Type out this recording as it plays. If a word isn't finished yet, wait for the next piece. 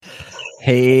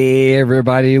Hey,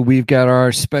 everybody. We've got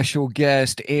our special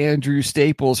guest, Andrew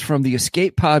Staples from the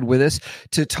Escape Pod with us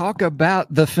to talk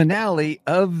about the finale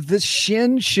of the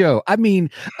Shin show.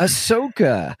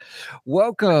 Ahsoka.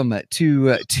 Welcome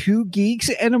to Two Geeks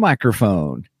and a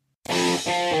Microphone.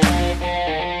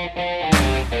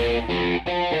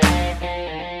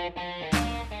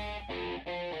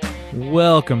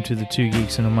 Welcome to the Two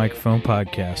Geeks and a Microphone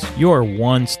podcast, your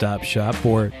one-stop shop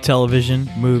for television,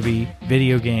 movie,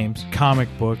 video games, comic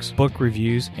books, book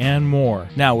reviews, and more.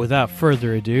 Now, without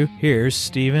further ado, here's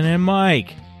Steven and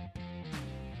Mike.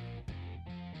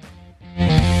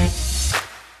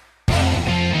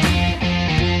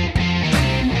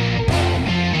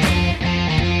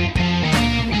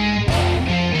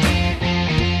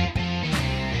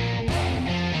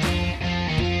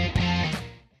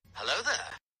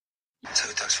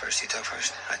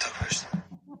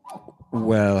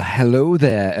 Well, hello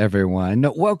there, everyone.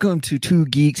 Welcome to Two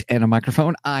Geeks and a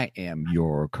Microphone. I am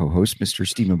your co-host, Mr.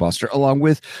 Stephen Boster, along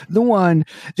with the one,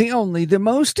 the only, the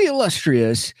most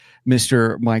illustrious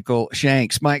Mr. Michael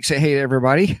Shanks. Mike, say hey to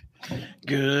everybody.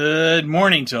 Good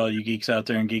morning to all you geeks out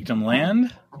there in Geekdom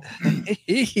Land.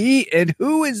 And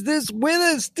who is this with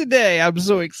us today? I'm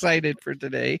so excited for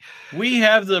today. We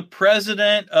have the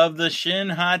president of the Shin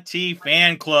Hottie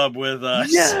fan club with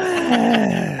us.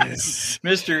 Yes!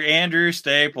 Mr. Andrew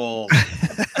Staples of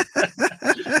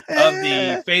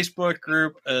the Facebook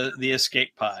group, The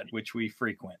Escape Pod, which we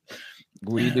frequent.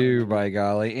 We do, by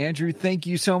golly. Andrew, thank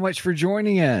you so much for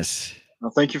joining us.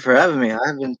 Well, thank you for having me. I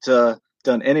haven't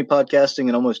done any podcasting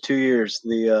in almost 2 years.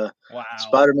 The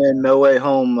Spider-Man No Way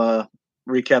Home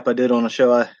recap I did on a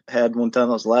show I had one time.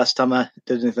 That was the last time I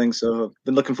did anything, so I've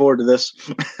been looking forward to this.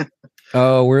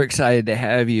 Oh, we're excited to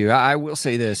have you. I will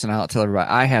say this, and I'll tell everybody,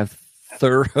 I have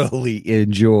thoroughly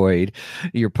enjoyed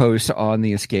your post on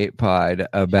the Escape Pod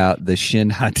about the Shin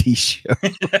Hottie show.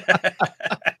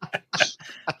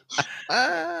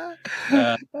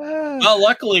 Well,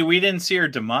 luckily we didn't see her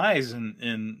demise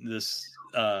in this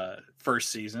first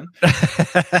season.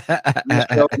 If that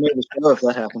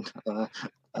happened,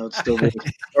 I would still be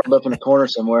curled up in a corner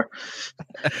somewhere.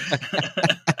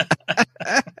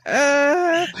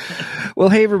 Well,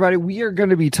 hey, everybody, we are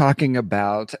going to be talking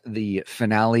about the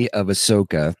finale of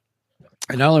Ahsoka.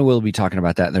 And not only will we be talking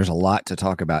about that, there's a lot to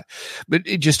talk about, but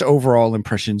just overall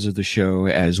impressions of the show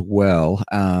as well.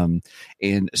 And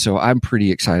so I'm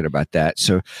pretty excited about that.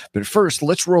 So, but first,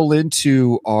 let's roll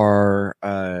into our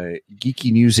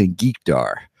geeky news and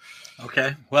geekdar.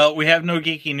 Okay. Well, we have no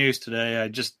geeky news today. I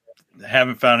just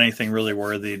haven't found anything really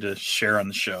worthy to share on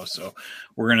the show. So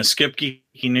we're going to skip geeky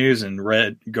news and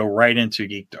go right into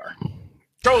geekdar.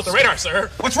 Controls the radar, sir.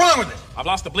 What's wrong with it? I've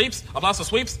lost the bleeps, I've lost the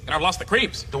sweeps, and I've lost the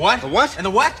creeps. The what? The what? And the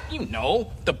what? You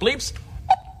know, the bleeps,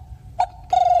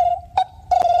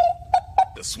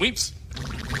 the sweeps,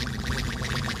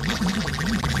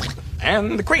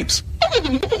 and the creeps.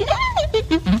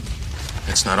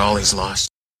 That's not all he's lost.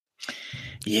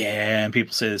 Yeah, and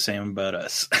people say the same about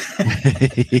us.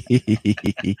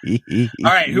 All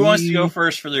right, who wants to go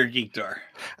first for their geekdar?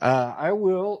 I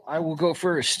will go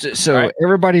first. So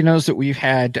everybody knows that we've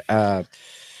had the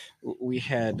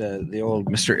old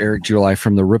Mr. Eric July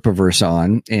from the Rippaverse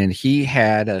on, and he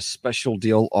had a special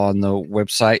deal on the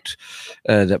website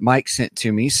that Mike sent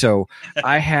to me. So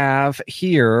I have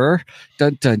here,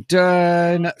 dun dun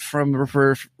dun, from the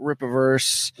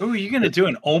Rippaverse. Oh, you're gonna do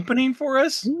an opening for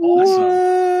us? What?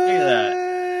 Awesome. Look at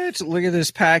that. Look at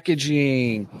this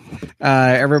packaging.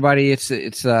 Everybody, it's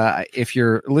if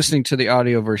you're listening to the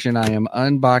audio version, I am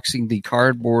unboxing the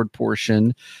cardboard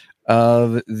portion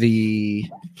of the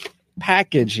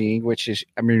packaging, which is,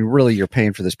 I mean, really you're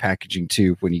paying for this packaging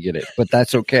too when you get it, but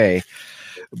that's okay.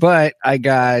 But I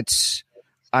got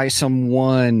ISOM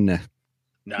 1.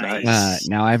 Nice.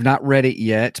 Now I've not read it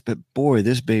yet, but boy,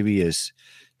 this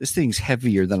thing's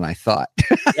heavier than I thought.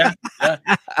 Yeah.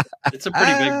 It's a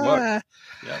pretty big book.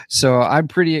 Yeah. So I'm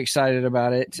pretty excited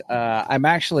about it. I'm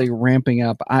actually ramping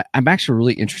up. I'm actually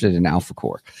really interested in Alpha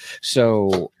Core.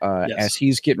 So as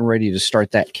he's getting ready to start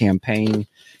that campaign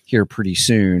here pretty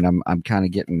soon, I'm kind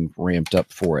of getting ramped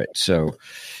up for it. So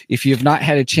if you have not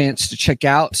had a chance to check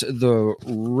out the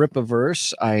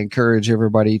Rippaverse, I encourage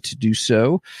everybody to do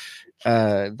so.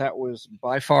 That was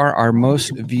by far our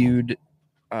most viewed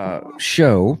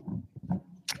show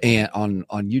and on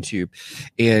YouTube,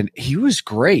 and he was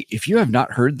great. If you have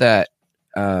not heard that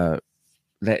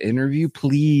interview,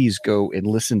 please go and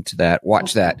listen to that,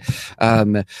 watch that.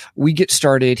 We get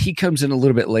started, he comes in a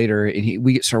little bit later, and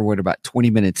we get started about 20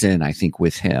 minutes in, I think,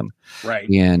 with him, right?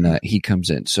 And he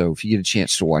comes in, so if you get a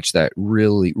chance to watch that,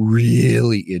 really,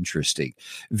 really interesting,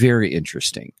 very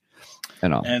interesting.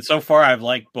 And so far, I've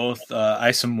liked both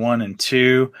ISOM 1 and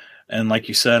 2. And like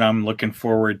you said, I'm looking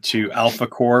forward to Alpha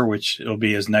Core, which will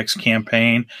be his next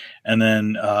campaign. And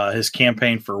then his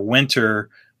campaign for Winter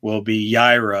will be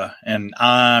Yaira. And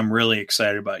I'm really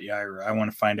excited about Yaira. I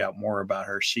want to find out more about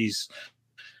her. She's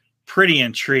pretty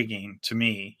intriguing to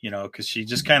me, because she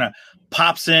just kind of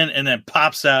pops in and then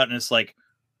pops out. And it's like,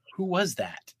 who was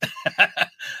that?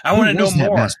 I want to know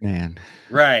more. Masked man?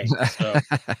 Right. So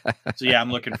yeah,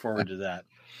 I'm looking forward to that.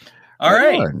 All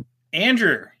right.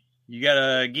 Andrew, you got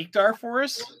a Geek Dar for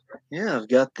us? Yeah, I've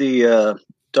got the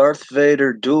Darth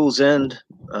Vader Duel's End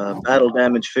battle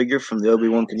damage figure from the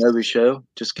Obi-Wan Kenobi show.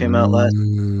 Just came out last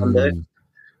Monday.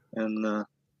 And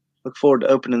look forward to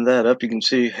opening that up. You can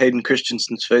see Hayden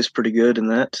Christensen's face pretty good in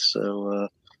that. So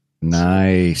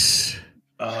nice.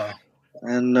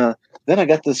 And then I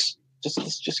got this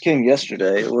just came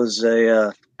yesterday. It was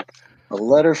a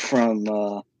letter from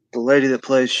the lady that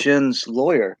plays Shin's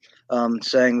lawyer,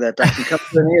 saying that I can come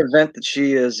to any event that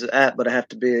she is at, but I have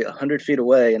to be 100 feet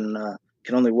away and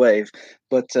can only wave.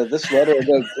 But this letter will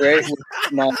go great with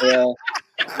my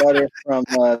letter from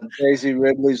Daisy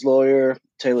Ridley's lawyer,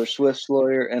 Taylor Swift's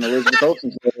lawyer, and Elizabeth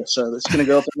Olsen's lawyer. So it's going to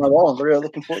go up on my wall. I'm really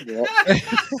looking forward to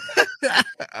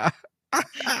that.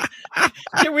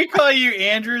 Can we call you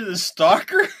Andrew the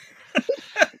Stalker?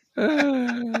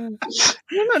 No,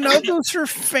 those are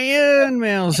fan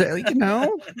mails. He got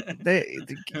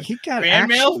fan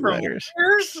mail from letters.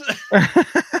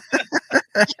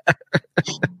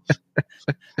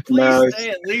 Please stay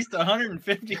at least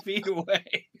 150 feet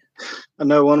away. I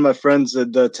know one of my friends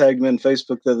had tagged me on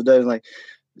Facebook the other day, and like,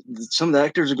 some of the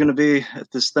actors are going to be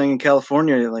at this thing in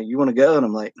California. Like, you want to go? And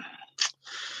I'm like,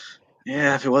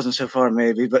 yeah, if it wasn't so far,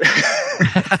 maybe. But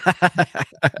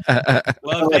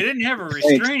well, if they didn't have a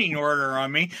restraining order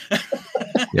on me.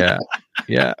 Yeah.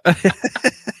 I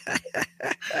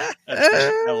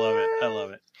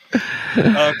love it.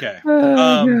 Okay.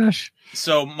 Gosh.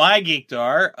 So my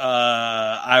Geekdar,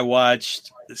 I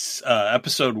watched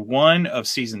episode 1 of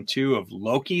season 2 of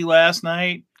Loki last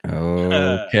night.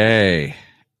 Okay.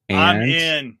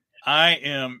 I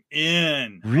am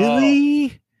in.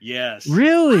 Really? Yes.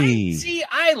 Really?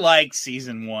 I like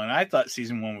season 1. I thought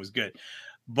season 1 was good,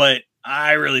 but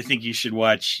I really think you should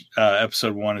watch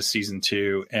episode 1 of season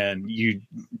 2, and you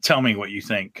tell me what you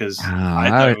think, because I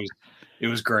thought it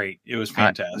was great. It was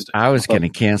fantastic. I was going to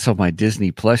cancel my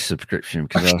Disney Plus subscription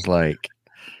because I was like,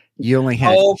 you only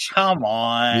had. Oh, come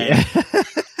on. Yeah.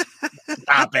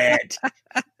 Stop it.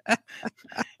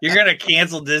 You're going to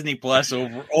cancel Disney Plus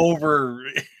over.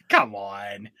 Come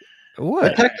on.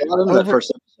 What? I packed a lot in that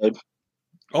first episode.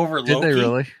 Over Loki. Did they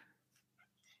really?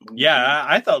 Yeah,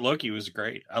 I thought Loki was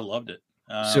great. I loved it.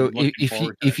 So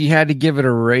if you had to give it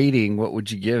a rating, what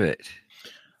would you give it?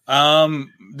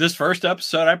 This first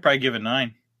episode, I'd probably give it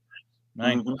 9.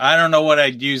 Mm-hmm. I don't know what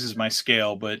I'd use as my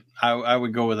scale, but I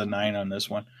would go with a 9 on this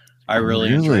one. I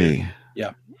really enjoyed it.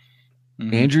 Yeah.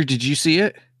 Mm-hmm. Andrew, did you see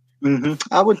it? Mm-hmm.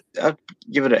 I'd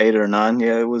give it an 8 or a 9.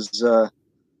 Yeah, it was.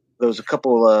 There was a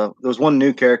couple. There was one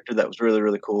new character that was really,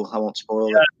 really cool. I won't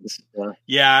spoil it.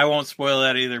 Yeah, I won't spoil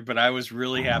that either. But I was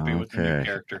really happy with the new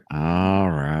character. All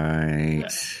right. Yeah.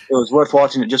 It was worth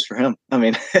watching it just for him. I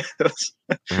mean, it was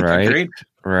right. Agreed.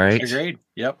 Right. Agreed.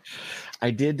 Yep.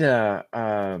 I did. I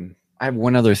have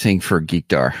one other thing for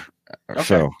Geekdar. Okay.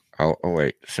 So I'll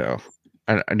wait. So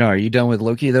no, are you done with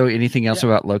Loki though? Anything else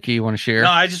about Loki you want to share? No,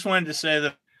 I just wanted to say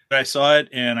that I saw it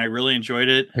and I really enjoyed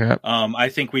it. Yep. I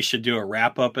think we should do a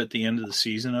wrap up at the end of the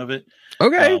season of it.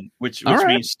 Okay. Which right.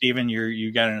 means, Steven,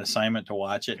 you got an assignment to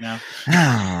watch it now.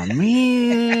 Oh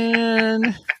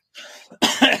man.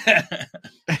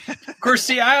 Of course,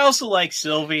 see, I also like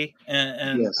Sylvie,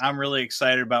 and yes. I'm really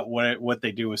excited about what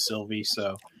they do with Sylvie.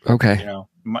 So, okay,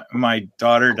 my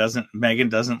daughter Megan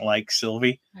doesn't like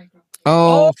Sylvie.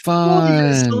 Oh,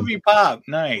 fun! Sylvie Pop,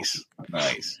 nice.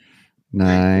 Okay.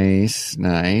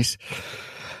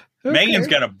 Megan's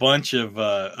got a bunch of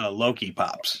Loki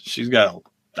pops. She's got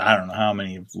I don't know how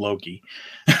many of Loki.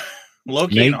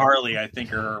 Loki and Harley, I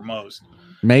think, are her most.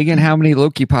 Megan, how many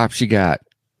Loki pops you got?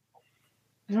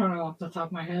 I don't know off the top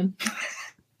of my head.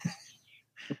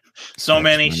 So that's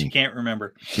many, funny. She can't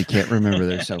remember. She can't remember.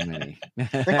 There's so many.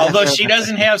 Although she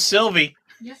doesn't have Sylvie.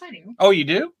 Yes, I do. Oh, you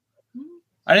do? Mm-hmm.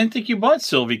 I didn't think you bought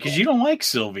Sylvie because you don't like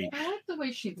Sylvie. I like the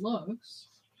way she looks.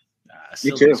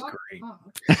 Sylvie's great. Me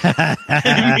too.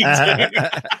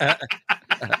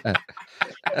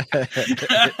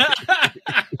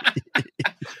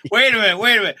 Wait a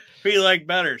minute. Who you like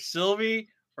better, Sylvie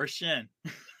or Shin?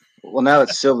 Well, now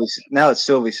it's Sylvie. Now it's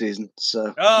Sylvie season.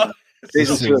 So. Oh.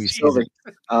 Season 2 is Sylvie.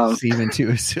 Season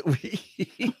 2 is Sylvie.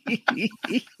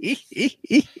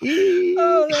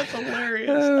 Oh, that's hilarious.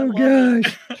 Oh,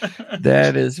 gosh.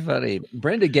 That is funny.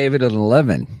 Brenda gave it an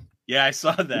 11. Yeah, I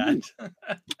saw that.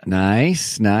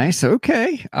 Nice.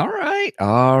 Okay. All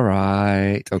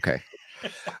right. Okay.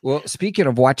 Well, speaking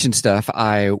of watching stuff,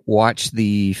 I watched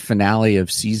the finale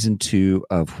of season 2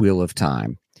 of Wheel of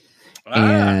Time.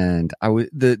 And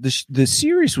the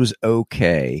series was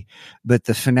okay, but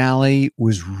the finale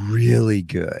was really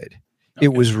good. Okay.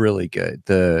 It was really good.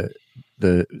 The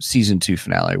season 2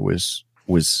 finale was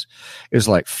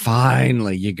like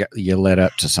finally you led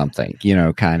up to something,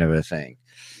 kind of a thing.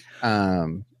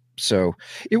 So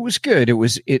it was good.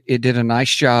 It did a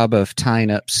nice job of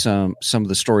tying up some of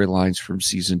the storylines from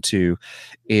season 2.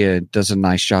 It does a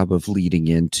nice job of leading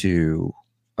into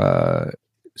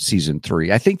season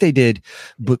 3. I think they did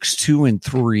books 2 and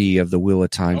 3 of the Wheel of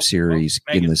Time series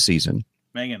in the season.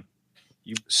 Megan,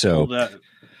 you pulled that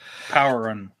power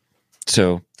on.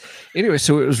 So anyway,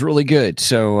 so it was really good.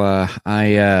 So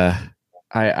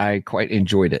I quite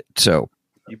enjoyed it. So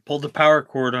you pulled the power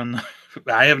cord on.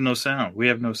 I have no sound. We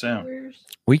have no sound.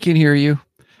 We can hear you,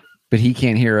 but he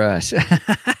can't hear us.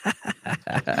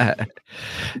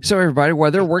 So everybody,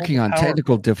 while they're working on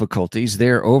technical difficulties,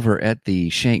 they're over at the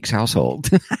Shanks household.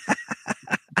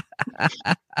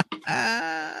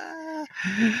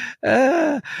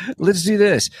 Let's do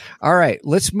this. All right,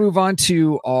 let's move on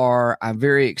to I'm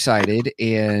very excited,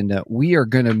 and we are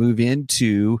going to move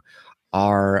into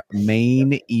our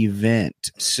main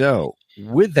event. So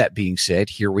with that being said,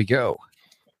 here we go.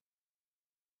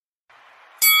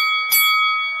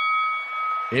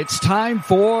 It's time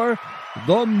for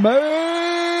the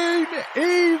main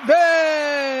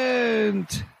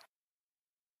event.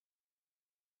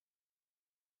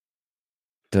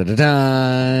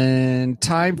 Da-da-dun.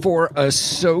 Time for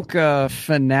Ahsoka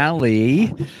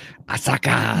finale.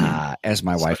 Ashoka, as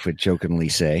my wife would jokingly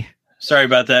say. Sorry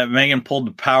about that. Megan pulled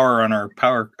the power on our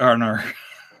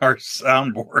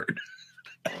soundboard.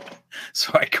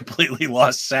 So I completely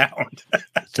lost sound.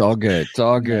 It's all good.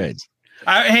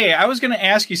 I was going to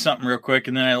ask you something real quick,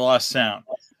 and then I lost sound.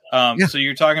 So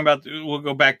you're talking about, we'll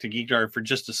go back to Geek Dart for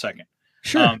just a second.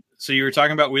 Sure. So you were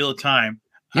talking about Wheel of Time.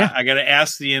 Yeah. I got to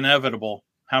ask the inevitable.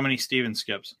 How many Steven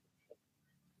skips?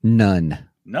 None.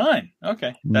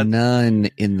 Okay. None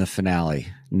in the finale.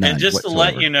 None and just whatsoever. To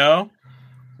let you know,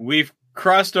 we've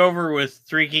crossed over with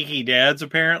Three Geeky Dads,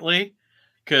 apparently.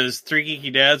 Because Three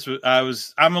Geeky Dads,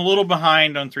 I'm a little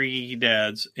behind on Three Geeky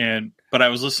Dads, but I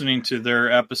was listening to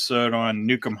their episode on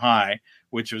Nukem High,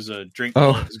 which was a drink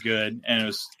that was good,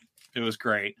 and it was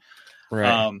great.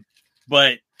 Right.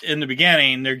 But in the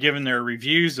beginning, they're giving their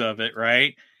reviews of it,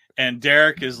 right? And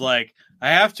Derek is like, I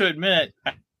have to admit,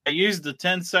 I used the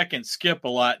 10-second skip a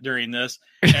lot during this,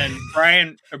 and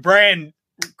Brian,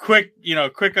 quick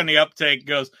on the uptake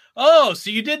goes, oh, so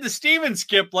you did the Steven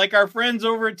skip like our friends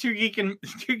over at Two Geeks and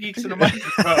a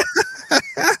Microphone.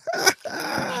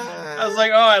 I was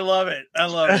like, oh, I love it.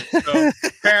 So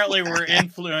apparently we're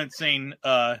influencing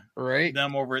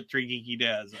them over at Three Geeky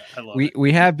Dads. I love it.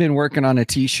 We have been working on a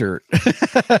t-shirt.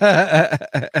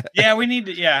 Yeah, we need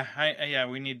to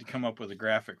we need to come up with a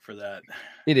graphic for that.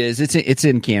 It is. It's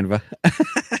in Canva.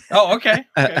 Oh, okay.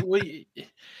 Well,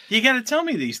 you got to tell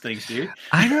me these things, dude.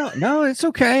 I don't know. It's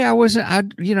okay.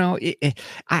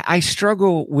 I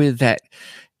struggle with that.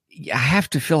 I have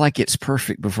to feel like it's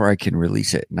perfect before I can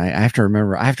release it. And I have to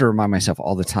remind myself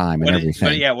all the time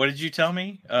everything. What did you tell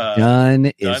me?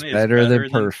 Done is better than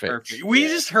perfect. We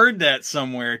just heard that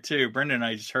somewhere too. Brenda and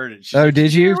I just heard it.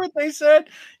 Did you? Hear what they said?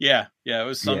 Yeah. It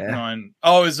was something on.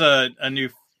 Oh, it was a new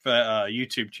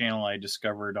YouTube channel I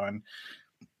discovered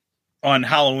on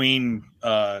Halloween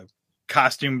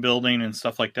costume building and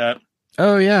stuff like that.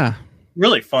 Oh yeah,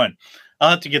 really fun.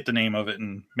 I'll have to get the name of it,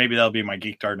 and maybe that'll be my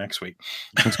Geek Dart next week.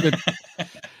 That's good.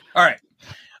 All right.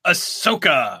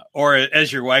 Ahsoka, or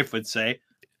as your wife would say,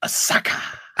 Ashoka.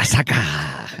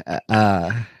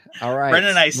 All right.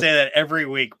 Brendan and I say that every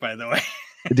week, by the way.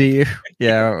 Do you?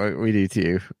 Yeah, we do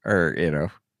too.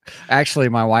 Or, actually,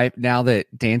 my wife, now that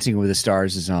Dancing with the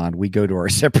Stars is on, we go to our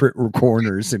separate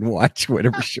corners and watch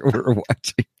whatever show we're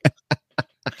watching.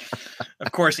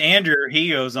 Of course, Andrew,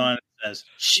 he goes on and says,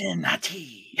 Shin,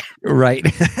 Hottie. Right.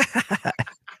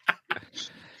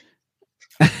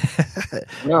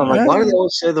 No, I'm like, why do they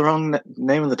always say the wrong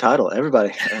name of the title?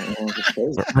 Everybody.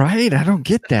 Right? I don't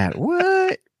get that.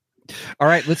 What? All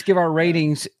right, let's give our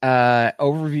ratings,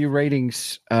 overview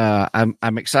ratings.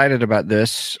 I'm excited about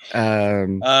this.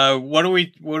 What are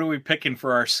we picking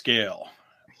for our scale?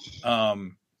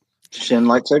 Shin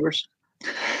lightsabers.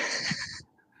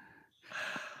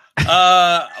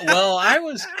 Well, I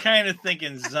was kind of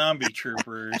thinking zombie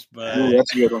troopers, but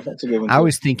that's a good one. That's a good one. I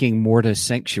was thinking Mortis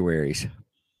sanctuaries.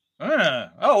 We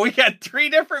got 3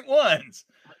 different ones.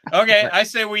 Okay, I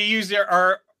say we use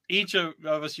each of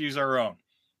us use our own.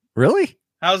 Really?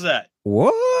 How's that?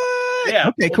 What? Yeah.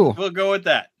 Okay, cool. We'll go with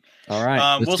that. All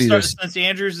right. We'll start since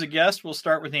Andrew's the guest. We'll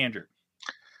start with Andrew.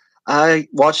 I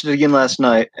watched it again last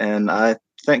night, and I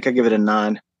think I give it a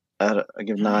 9. I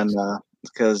give 9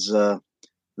 because the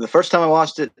first time I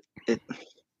watched it,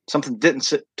 something didn't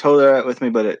sit totally right with me,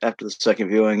 but after the second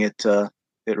viewing, it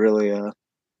really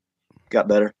got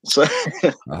better. So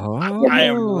I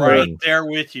am right there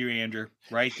with you, Andrew.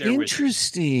 Right there.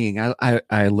 Interesting.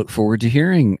 I look forward to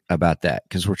hearing about that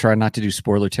because we're trying not to do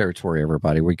spoiler territory,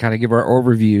 everybody. We kind of give our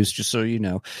overviews just so you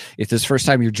know. If this is the first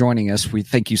time you're joining us, we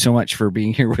thank you so much for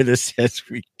being here with us as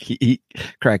we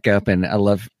crack up. And I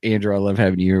love Andrew. I love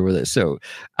having you here with us. So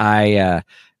so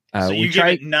you give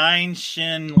it 9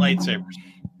 Shin lightsabers.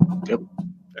 Yep.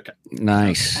 Okay.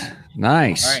 Nice. All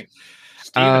right.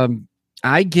 Steven.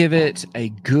 I give it a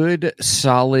good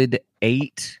solid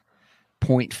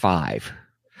 8.5.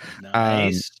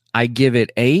 Nice. I give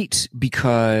it 8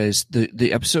 because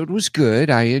the episode was good.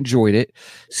 I enjoyed it.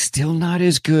 Still not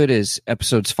as good as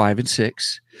episodes 5 and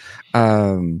 6.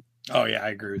 Oh yeah, I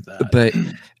agree with that.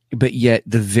 But yet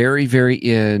the very, very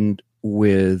end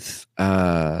with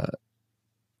Balan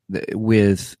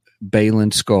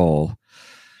Skoll,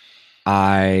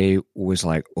 I was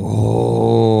like,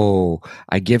 oh,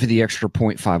 I give it the extra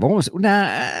 0.5. Almost, maybe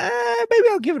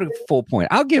I'll give it a full point.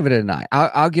 I'll give it a 9.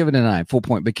 I'll give it a 9, full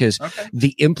point, because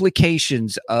the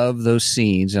implications of those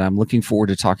scenes, and I'm looking forward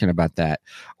to talking about that,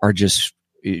 are just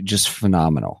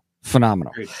phenomenal.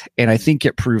 Great. And I think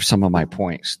it proves some of my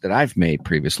points that I've made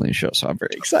previously in the show. So I'm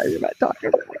very excited about talking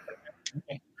about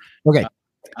it. Okay.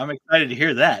 I'm excited to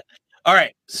hear that. All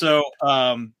right. So,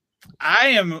 I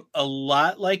am a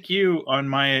lot like you on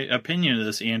my opinion of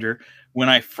this, Andrew. When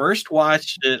I first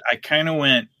watched it, I kind of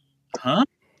went, huh?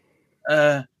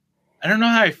 I don't know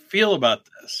how I feel about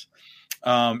this.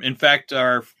 In fact,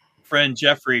 our friend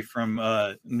Jeffrey from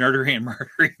Nerdery and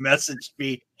Murdery messaged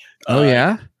me.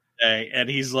 Yeah? Today, and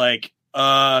he's like,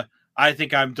 I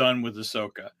think I'm done with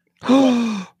Ahsoka.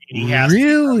 He has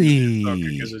really?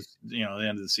 Because it's the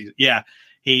end of the season. Yeah,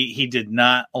 he did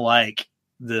not like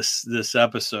this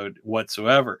episode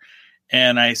whatsoever.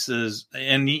 And I says,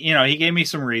 and he gave me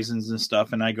some reasons and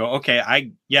stuff, and I go, okay, I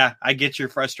get your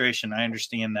frustration. I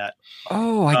understand that.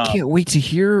 Oh, I can't wait to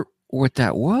hear what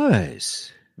that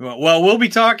was. Well, we'll be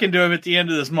talking to him at the end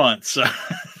of this month, so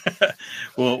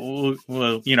we'll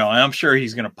I'm sure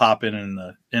he's going to pop in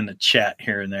the chat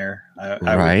here and there.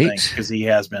 I would think, because he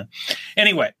has been.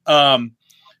 Anyway,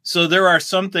 so there are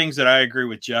some things that I agree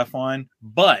with Jeff on,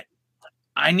 but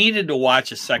I needed to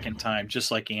watch a second time, just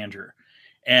like Andrew.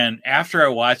 And after I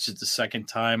watched it the second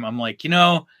time, I'm like,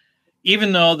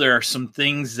 even though there are some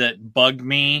things that bug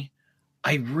me,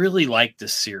 I really like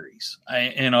this series.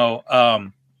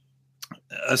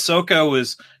 Ahsoka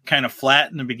was kind of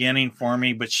flat in the beginning for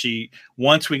me, but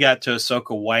once we got to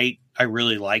Ahsoka White, I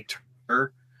really liked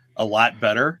her a lot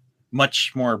better,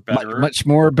 much more better. Much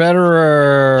more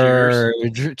better.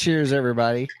 Cheers,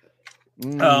 everybody.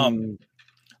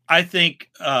 I think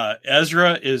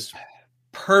Ezra is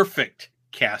perfect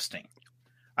casting.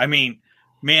 I mean,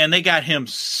 man, they got him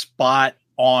spot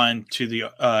on to the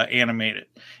animated.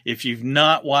 If you've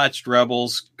not watched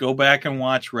Rebels, go back and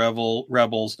watch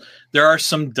Rebels. There are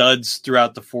some duds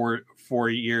throughout the four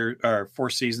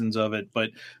seasons of it,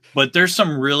 but there's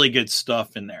some really good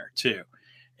stuff in there too.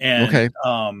 And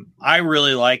I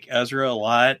really like Ezra a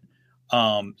lot.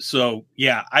 So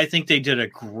yeah, I think they did a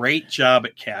great job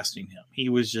at casting him. He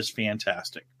was just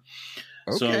fantastic.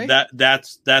 So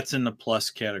that's in the plus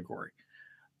category.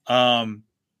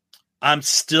 I'm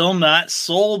still not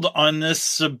sold on this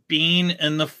Sabine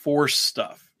and the Force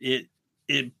stuff. It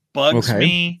bugs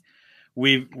me.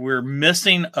 We're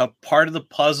missing a part of the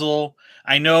puzzle.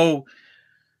 I know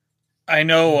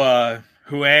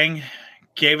Huang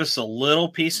gave us a little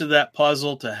piece of that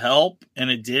puzzle to help, and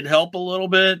it did help a little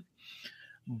bit,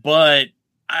 but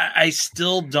I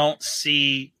still don't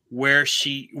see where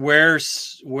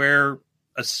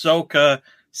Ahsoka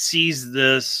sees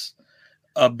this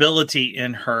ability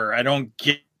in her. I don't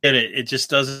get it. It just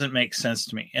doesn't make sense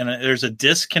to me. And there's a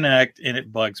disconnect, and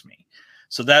it bugs me.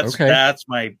 So that's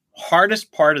my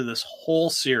hardest part of this whole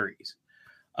series.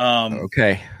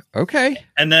 Okay.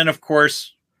 And then, of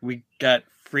course, we got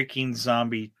freaking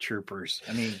zombie troopers.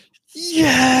 I mean,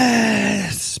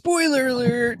 Yes. Spoiler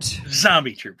alert.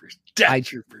 Zombie troopers. Death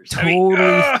troopers. Totally.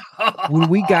 When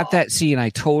we got that scene, I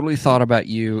totally thought about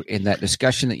you in that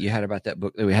discussion that you had about that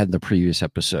book that we had in the previous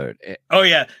episode. Oh,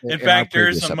 yeah. In fact,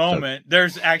 there's a moment.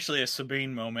 There's actually a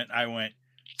Sabine moment. I went,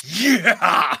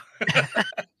 yeah.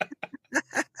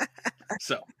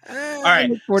 So, all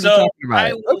right. So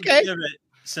I will give it,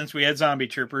 since we had zombie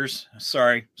troopers.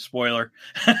 Sorry, spoiler.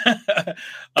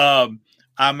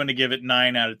 I'm going to give it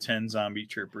 9 out of 10 zombie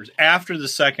troopers. After the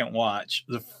second watch,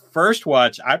 the first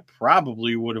watch, I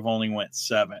probably would have only went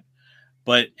 7.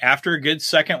 But after a good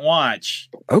second watch,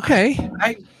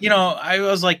 I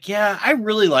was like, yeah, I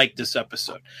really like this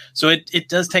episode. So it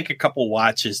does take a couple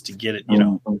watches to get it,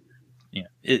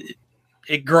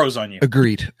 it grows on you.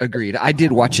 Agreed. I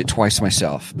did watch it twice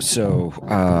myself. So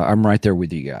I'm right there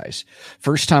with you guys.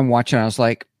 First time watching, I was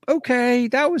like, okay,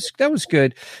 that was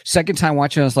good. Second time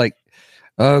watching, I was like,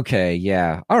 okay,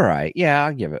 yeah, all right, yeah,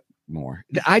 I'll give it more.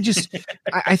 I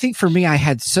think for me, I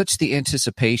had such the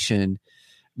anticipation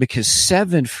because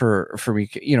 7 for me,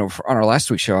 on our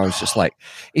last week's show, I was just like,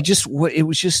 it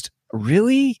was just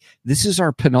really, this is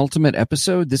our penultimate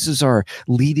episode. This is our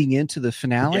leading into the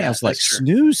finale. Yeah, I was like,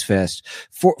 snooze fest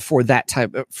for that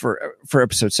type for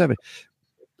episode 7.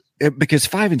 Because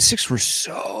 5 and 6 were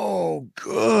so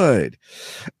good.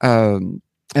 And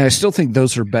I still think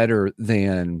those are better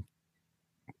than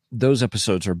those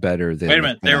episodes are better than. Wait a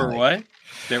minute. They were what?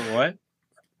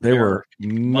 They were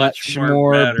much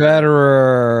more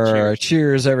better.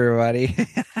 Cheers, everybody.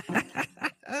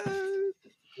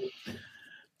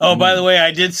 Oh, by the way,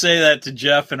 I did say that to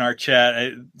Jeff in our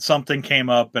chat. Something came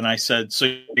up and I said,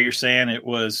 so you're saying it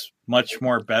was much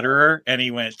more better? And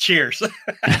he went, cheers.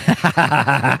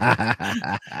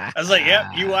 I was like, yep,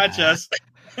 you watch us.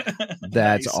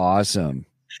 That's awesome.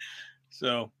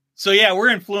 So yeah, we're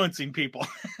influencing people.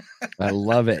 I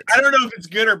love it. I don't know if it's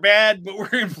good or bad, but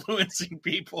we're influencing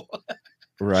people.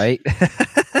 Right.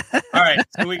 All right.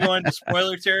 So we go into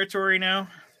spoiler territory now?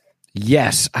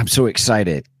 Yes. I'm so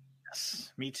excited.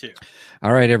 Yes, me too.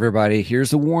 All right, everybody.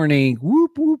 Here's the warning.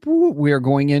 Whoop, whoop, whoop. We are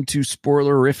going into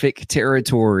spoilerific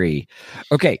territory.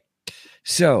 Okay.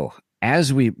 So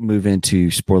as we move into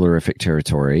spoilerific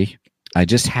territory, I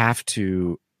just have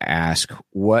to ask,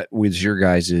 what was your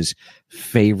guys'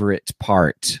 favorite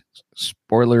part?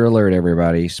 Spoiler alert,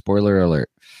 everybody. Spoiler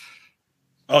alert.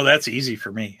 Oh, that's easy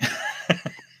for me.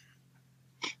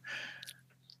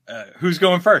 Who's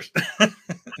going first?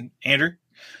 Andrew?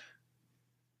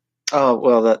 Oh,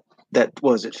 well, that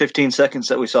was it 15 seconds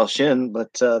that we saw Shin,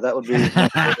 but that would be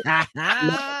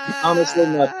honestly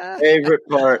my favorite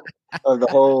part of the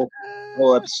whole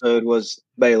episode was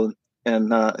Balan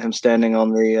and him standing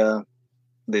on the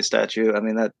statue. I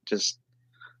mean,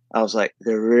 I was like,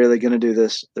 they're really going to do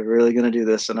this. They're really going to do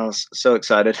this. And I was so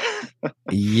excited.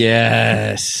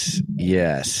 Yes.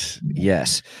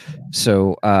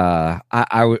 So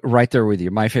I right there with you.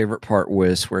 My favorite part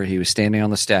was where he was standing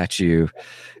on the statue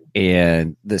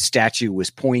and the statue was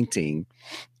pointing.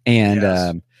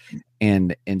 And,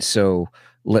 and so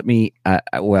let me, I'm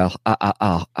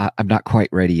not quite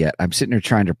ready yet. I'm sitting there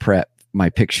trying to prep my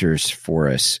pictures for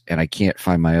us and I can't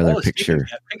find my other picture.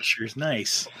 Pictures.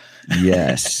 Nice.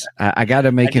 Yes. I got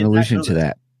to make an allusion to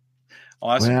that.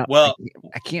 Awesome. Well,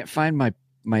 I can't find my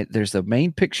there's the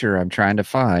main picture I'm trying to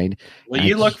find. Well,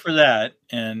 you look for that.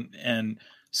 And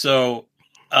so,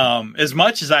 as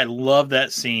much as I love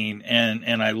that scene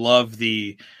and I love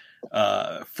the,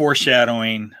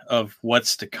 foreshadowing of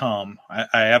what's to come, I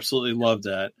absolutely love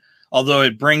that. Although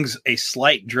it brings a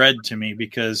slight dread to me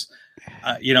because,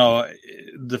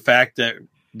 the fact that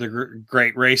the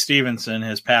great Ray Stevenson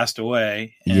has passed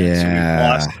away. And so we've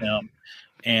lost him.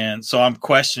 And so I'm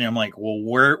questioning, I'm like, well,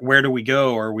 where do we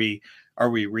go? Are we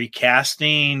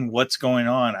recasting? What's going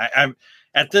on? I'm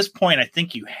at this point, I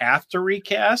think you have to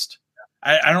recast.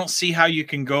 I don't see how you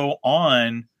can go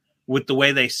on with the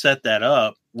way they set that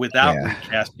up without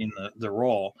recasting the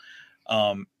role.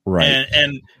 Right.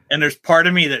 And there's part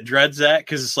of me that dreads that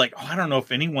because it's like, I don't know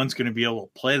if anyone's going to be able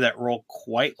to play that role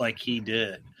quite like he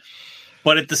did.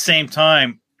 But at the same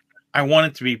time, I want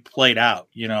it to be played out.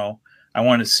 I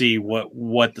want to see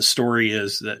what the story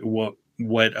is, that what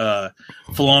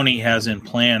Filoni has in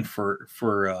plan for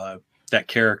that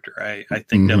character. I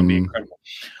think that'll be incredible.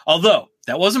 Although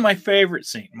that wasn't my favorite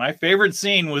scene. My favorite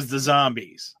scene was the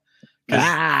zombies.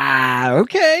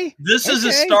 Okay. This is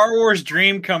a Star Wars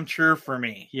dream come true for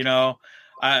me.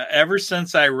 Ever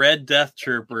since I read Death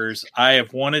Troopers, I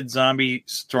have wanted zombie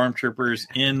stormtroopers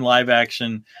in live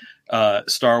action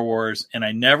Star Wars, and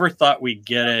I never thought we'd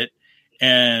get it.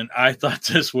 And I thought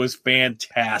this was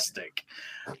fantastic.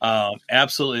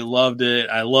 Absolutely loved it.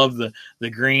 I love the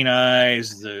green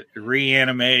eyes, the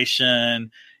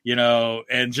reanimation,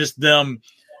 and just them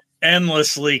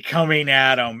endlessly coming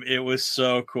at him. It was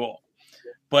so cool.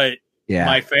 But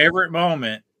my favorite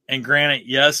moment, and granted,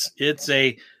 yes, it's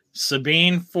a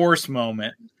Sabine Force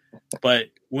moment, but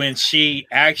when she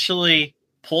actually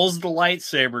pulls the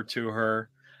lightsaber to her,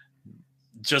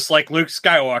 just like Luke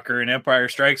Skywalker in Empire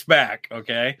Strikes Back,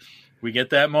 okay? We get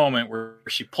that moment where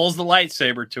she pulls the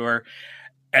lightsaber to her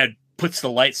and puts the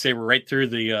lightsaber right through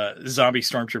the zombie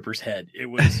stormtrooper's head. It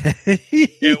was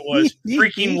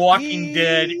freaking Walking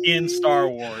Dead in Star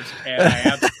Wars, and I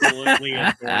absolutely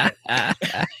enjoyed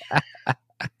it.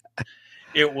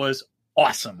 It was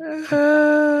awesome.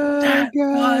 That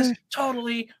was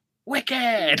totally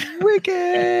wicked.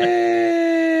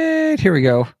 Here we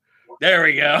go. There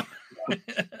we go.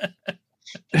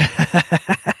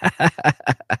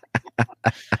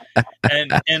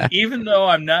 and even though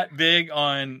I'm not big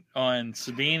on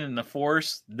Sabine and the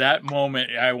Force, that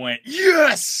moment I went,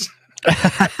 yes.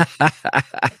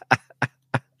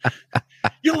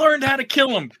 You learned how to kill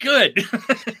him. Good.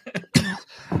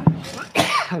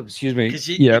 Excuse me. Because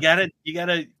you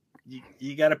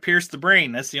gotta pierce the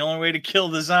brain. That's the only way to kill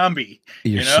the zombie.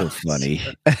 You're so funny.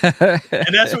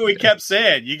 And that's what we kept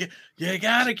saying. You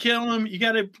gotta kill them. You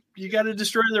gotta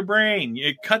destroy their brain.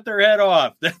 You cut their head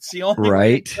off. That's the only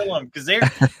way to kill them. Because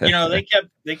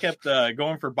they kept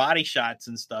going for body shots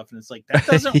and stuff, and it's like that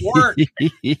doesn't work.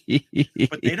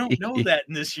 But they don't know that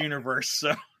in this universe.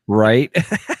 So right.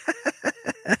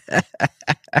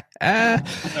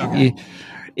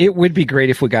 It would be great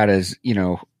if we got as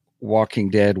Walking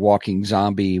Dead, Walking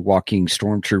Zombie, Walking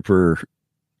Stormtrooper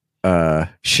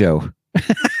show.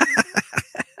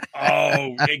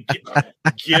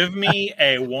 Give me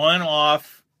a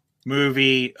one-off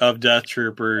movie of Death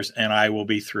Troopers, and I will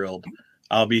be thrilled.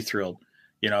 I'll be thrilled.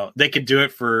 They could do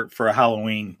it for a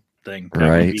Halloween thing. That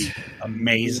would be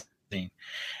amazing.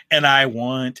 And I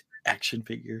want action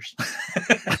figures.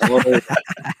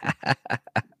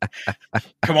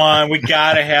 Come on, we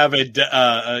gotta have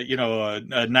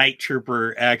a night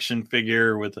trooper action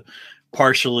figure with a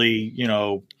partially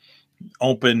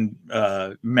open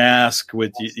mask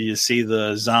with you see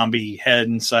the zombie head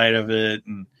inside of it.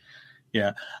 And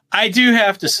I do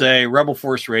have to say Rebel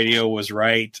Force Radio was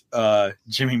right.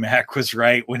 Jimmy Mack was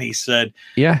right when he said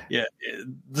the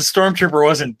stormtrooper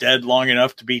wasn't dead long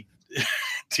enough to be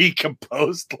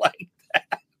decomposed like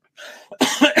that.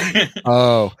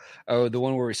 Oh, the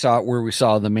one where we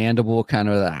saw the mandible kind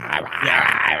of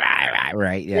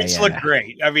right. Yeah, which looked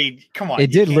great. I mean, come on,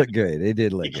 it did look good. It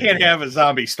did look. You can't have a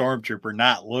zombie stormtrooper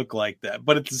not look like that.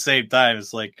 But at the same time,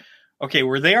 it's like, okay,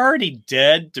 were they already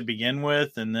dead to begin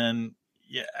with, and then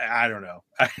I don't know.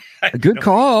 A good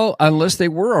call, unless they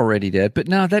were already dead. But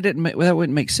no, that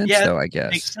wouldn't make sense, though. I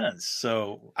guess makes sense.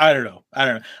 So I don't know.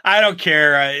 I don't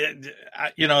care. I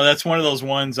that's one of those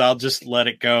ones. I'll just let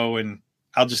it go and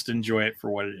I'll just enjoy it for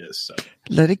what it is. So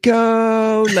let it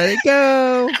go.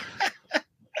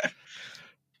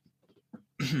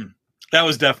 That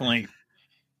was definitely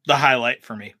the highlight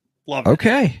for me. Love it.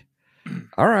 Okay.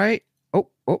 All right. Oh.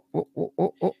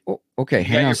 Okay.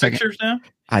 Hang on a second. Pictures now?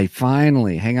 Hang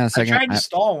on a second. I tried to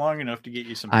stall long enough to get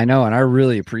you some. I know, and I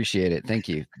really appreciate it. Thank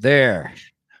you. There.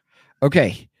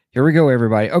 Okay. Here we go,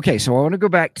 everybody. Okay. So I want to go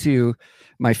back to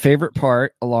my favorite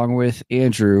part, along with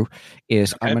Andrew,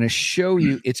 is I'm going to show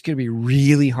you. It's going to be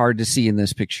really hard to see in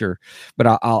this picture,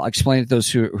 but I'll explain it to those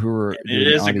who are. It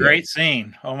is a great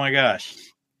scene. Oh my gosh.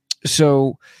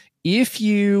 So if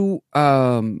you,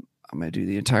 I'm going to do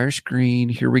the entire screen.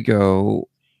 Here we go.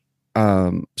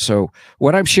 So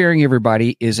what I'm sharing,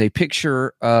 everybody, is a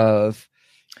picture of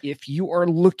if you are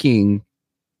looking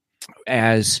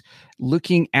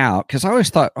out, because I always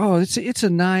thought, it's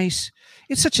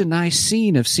such a nice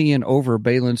scene of seeing over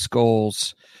Balan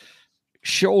Skoll's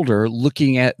shoulder,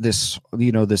 looking at this,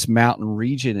 this mountain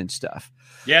region and stuff.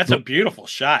 Yeah, it's a beautiful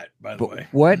shot, by the way.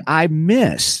 What I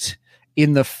missed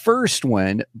in the first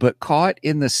one, but caught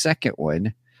in the second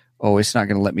one, it's not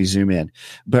going to let me zoom in,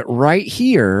 but right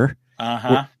here,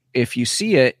 if you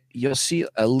see it, you'll see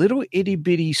a little itty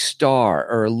bitty star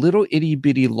or a little itty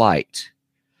bitty light.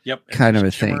 Yep. Kind of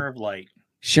a thing.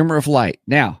 Shimmer of light.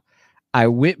 Now, I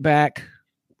went back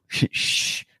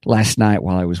last night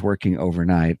while I was working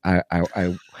overnight.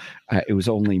 It was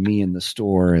only me in the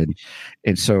store, and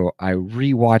so I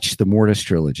rewatched the Mortis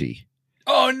trilogy.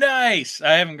 Oh, nice!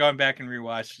 I haven't gone back and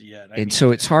rewatched it yet.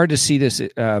 So it's hard to see this,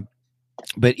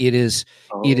 but it is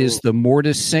the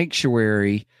Mortis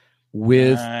sanctuary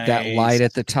with that light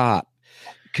at the top.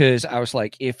 Because I was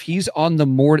like, if he's on the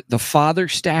Mortis father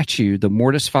statue, the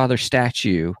Mortis father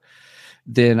statue,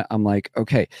 then I'm like,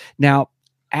 okay. Now,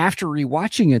 after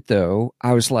rewatching it, though,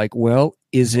 I was like, well,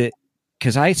 is it?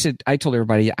 Because I told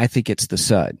everybody, I think it's the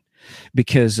sun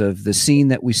because of the scene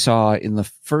that we saw in the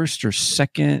first or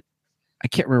second. I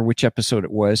can't remember which episode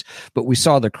it was, but we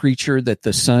saw the creature that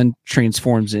the sun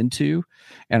transforms into,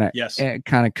 and I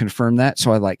kind of confirmed that.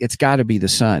 So I like, it's got to be the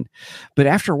sun. But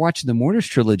after watching the Mortis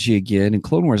trilogy again and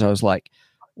Clone Wars, I was like,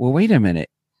 well, wait a minute.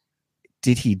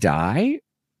 Did he die?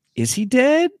 Is he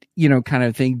dead? Kind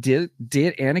of thing. Did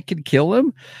Anakin kill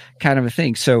him? Kind of a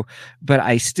thing. So, but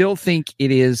I still think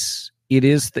it's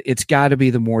got to be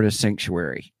the Mortis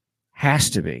Sanctuary. Has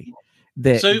to be.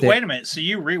 Wait a minute. So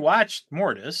you rewatched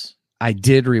Mortis? I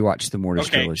did rewatch the Mortis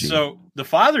trilogy. So the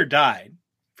father died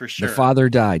for sure. The father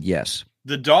died, yes.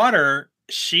 The daughter,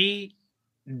 she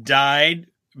died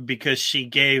because she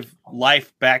gave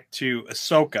life back to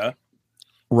Ahsoka.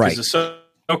 Right. Because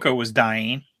Ahsoka was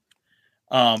dying.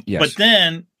 Yes. But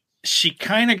then she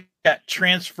kind of got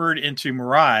transferred into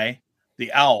Mirai,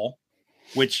 the owl,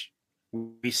 which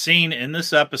we've seen in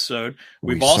this episode.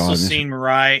 We've also seen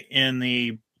Mirai in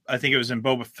I think it was in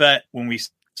Boba Fett when we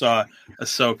saw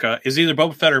Ahsoka. Is either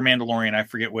Boba Fett or Mandalorian, I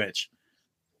forget which.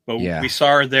 But we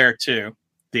saw her there too,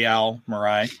 the owl,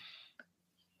 Mirai.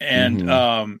 And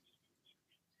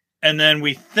and then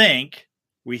we think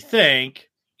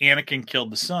Anakin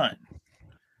killed the son.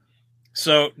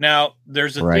 So now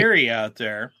there's a theory out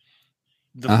there.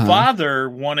 The father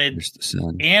wanted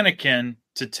Anakin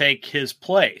to take his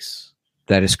place.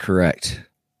 That is correct.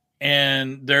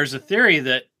 And there's a theory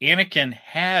that Anakin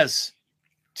has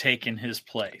taken his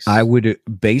place. I would,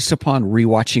 based upon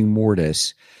rewatching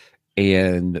Mortis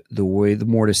and the way the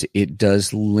Mortis, it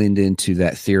does lend into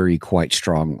that theory quite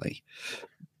strongly.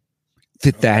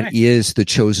 That is the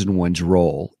chosen one's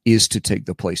role, is to take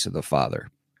the place of the father.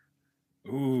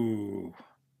 Ooh,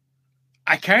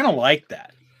 I kind of like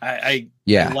that. I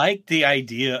like the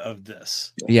idea of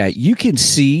this. Yeah, you can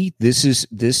see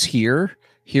this here.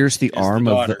 Here's the arm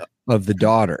of the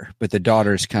daughter, but the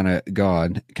daughter's kind of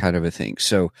gone, kind of a thing.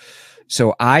 So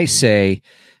I say,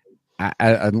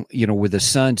 with the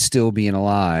son still being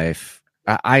alive,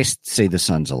 I say the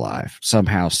son's alive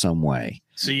somehow, some way.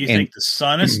 So you think the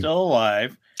son is still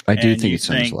alive? I do think the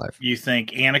son's alive. You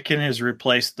think Anakin has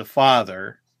replaced the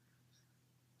father?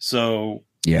 So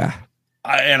yeah,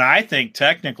 I think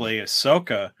technically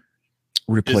Ahsoka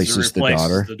replaces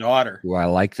the daughter. Well, I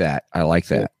like that.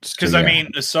 Because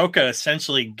Ahsoka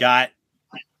essentially got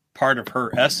part of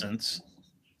her essence.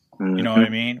 You know what I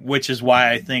mean? Which is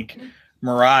why I think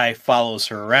Mirai follows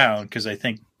her around, because I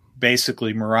think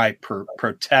basically Mirai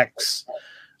protects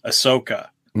Ahsoka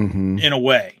in a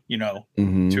way,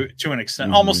 to an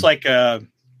extent, almost like a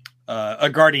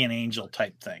guardian angel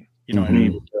type thing. You know what I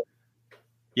mean?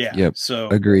 Yeah. Yep. So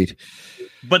agreed.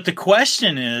 But the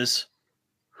question is,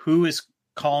 who is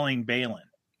calling Balan?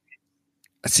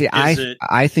 See, I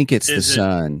think it's the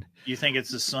son. You think it's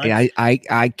the son?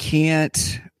 I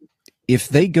can't. If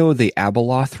they go the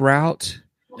Abeloth route,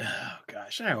 oh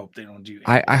gosh, I hope they don't do.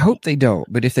 I hope they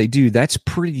don't. But if they do, that's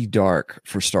pretty dark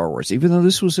for Star Wars. Even though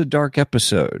this was a dark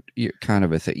episode, kind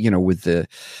of a thing, with the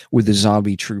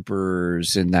zombie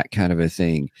troopers and that kind of a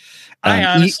thing.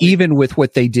 Honestly, even with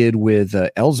what they did with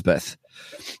Elsbeth.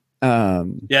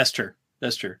 That's true.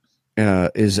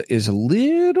 Is a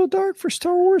little dark for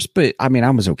Star Wars, but I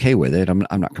was okay with it. I'm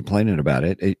not complaining about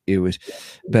it. It was,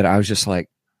 but I was just like,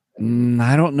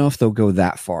 I don't know if they'll go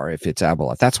that far if it's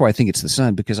Abeloth. That's why I think it's the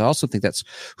son, because I also think that's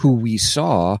who we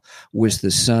saw was the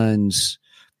son's,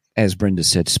 as Brenda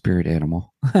said, spirit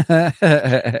animal.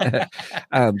 The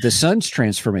son's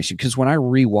transformation. Because when I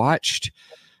rewatched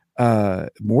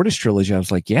Mortis trilogy, I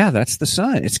was like, yeah, that's the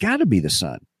son. It's got to be the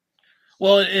son.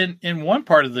 Well, in one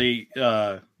part of the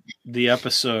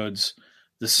episodes,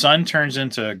 the son turns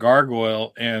into a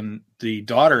gargoyle and the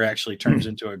daughter actually turns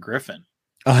into a griffin.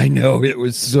 I know, it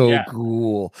was so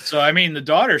cool. So the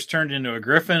daughter's turned into a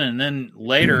griffin, and then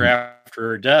later after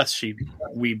her death,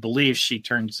 we believe she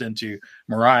turns into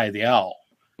Mirai the owl.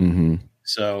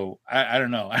 So I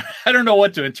don't know. I don't know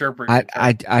what to interpret.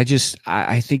 I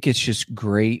think it's just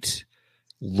great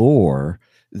lore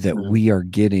that we are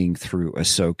getting through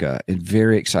Ahsoka, and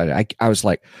very excited. I was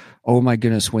like, oh my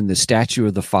goodness, when the statue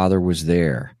of the father was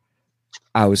there,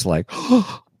 I was like,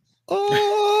 oh,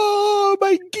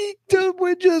 my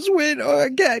geekdom just went, oh, I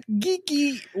got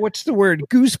geeky. What's the word?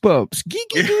 Goosebumps.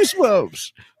 Geeky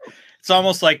goosebumps. It's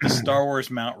almost like the Star Wars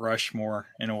Mount Rushmore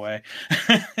in a way.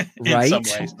 Right? Some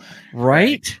ways.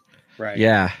 Right? Right.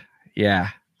 Yeah.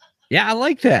 I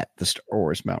like that. The Star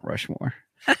Wars Mount Rushmore.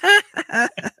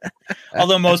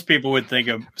 Although most people would think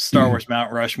of Star Wars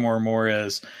Mount Rushmore more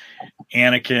as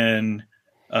Anakin,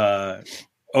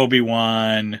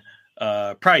 Obi-Wan,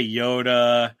 probably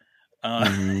Yoda,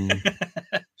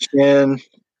 Shin.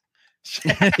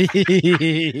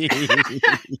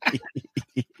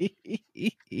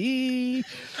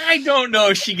 I don't know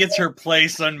if she gets her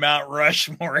place on Mount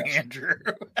Rushmore, Andrew.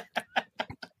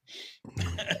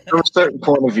 From a certain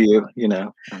point of view,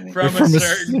 From a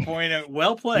certain point of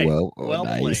well played. Well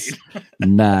nice. played.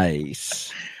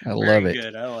 Nice. I love it.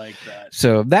 Good. I like that.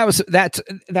 So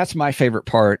that's my favorite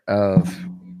part of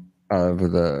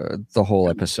the whole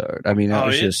episode. I mean,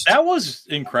 that was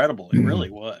incredible. It really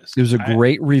was. It was a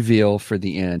great reveal for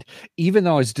the end. Even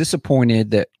though I was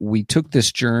disappointed that we took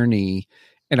this journey,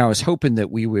 and I was hoping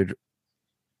that we would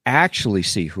actually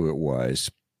see who it was.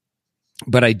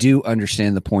 But I do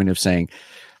understand the point of saying,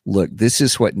 look, this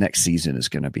is what next season is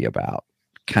going to be about,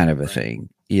 kind of a thing,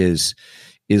 is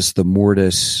the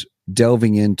Mortis,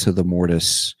 delving into the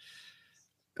Mortis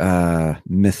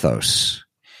mythos,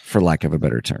 for lack of a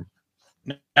better term.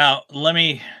 Now, let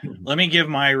me give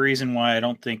my reason why I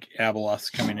don't think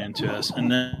Abeloth's coming into us.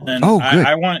 And then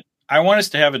I want us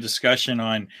to have a discussion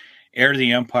on Heir to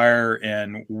the Empire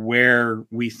and where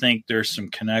we think there's some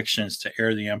connections to Heir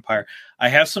to the Empire. I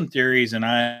have some theories, and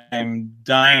I'm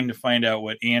dying to find out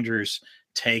what Andrew's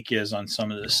take is on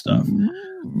some of this stuff.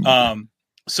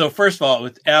 So first of all,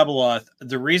 with Abeloth,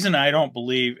 the reason I don't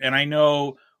believe, and I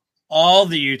know all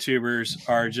the YouTubers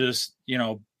are just,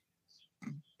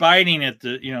 biting at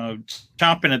the,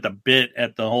 chomping at the bit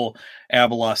at the whole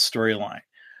Abeloth storyline.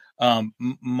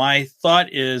 My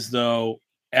thought is, though,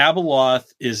 Abeloth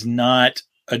is not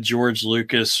a George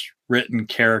Lucas written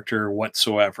character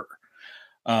whatsoever.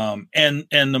 And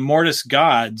the Mortis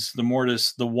gods,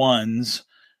 the ones,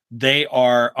 they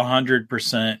are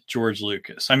 100% George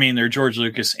Lucas. I mean, they're George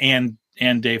Lucas and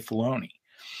Dave Filoni.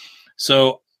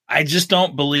 So I just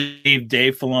don't believe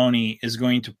Dave Filoni is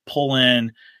going to pull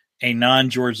in a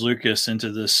non-George Lucas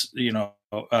into this,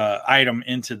 item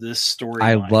into this story.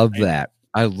 I love that.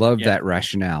 I love that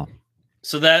rationale.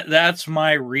 So that's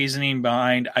my reasoning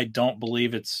behind. I don't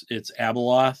believe it's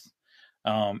Abeloth.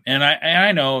 And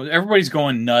I know everybody's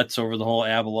going nuts over the whole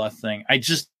Abeloth thing.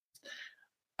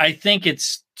 I think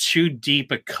it's too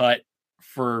deep a cut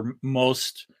for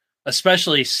most,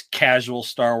 especially casual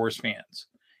Star Wars fans.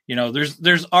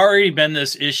 There's already been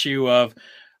this issue of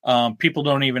people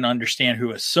don't even understand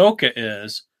who Ahsoka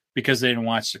is because they didn't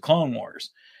watch the Clone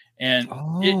Wars. And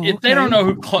if they don't know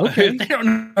if they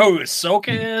don't know who Ahsoka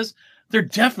is, they're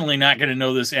definitely not going to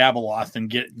know this Abeloth and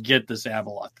get this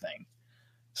Abeloth thing.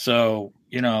 So,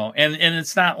 and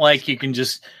it's not like you can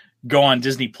just go on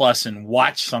Disney Plus and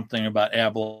watch something about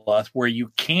Abeloth, where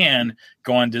you can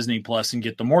go on Disney Plus and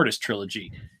get the Mortis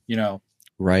trilogy,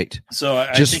 Right. So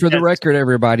just for the record,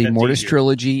 everybody, Mortis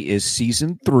trilogy is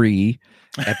season 3,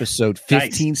 episode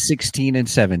 15, 16, and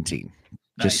 17.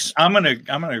 Nice. I'm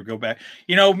gonna go back.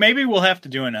 Maybe we'll have to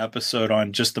do an episode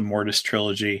on just the Mortis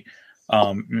trilogy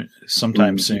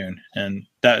sometime soon, and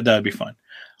that'd be fun.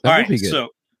 All right,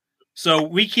 so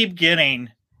we keep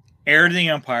getting Heir to the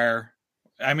Empire.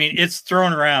 I mean, it's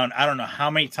thrown around. I don't know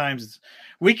how many times.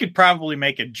 We could probably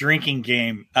make a drinking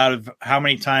game out of how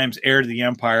many times Heir to the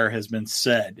Empire has been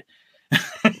said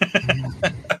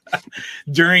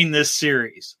during this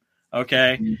series.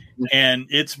 Okay. And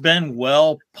it's been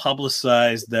well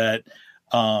publicized that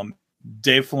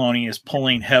Dave Filoni is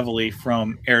pulling heavily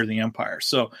from Heir to the Empire.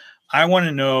 So I want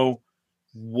to know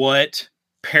what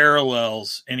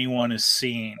parallels anyone is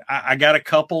seeing. I got a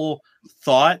couple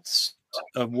thoughts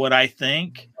of what I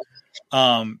think,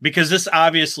 because this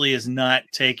obviously is not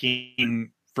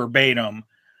taking verbatim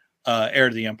Heir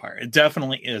to the Empire. It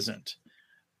definitely isn't.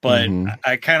 But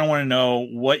I kind of want to know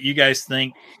what you guys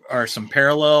think are some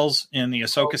parallels in the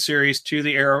Ahsoka series to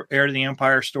the Heir to the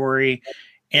Empire story,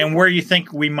 and where you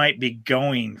think we might be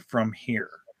going from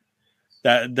here.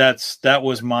 That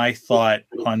was my thought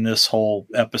on this whole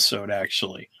episode,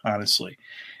 actually, honestly.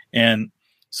 And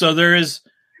so there is,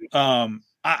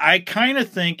 I kind of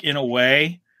think, in a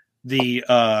way, the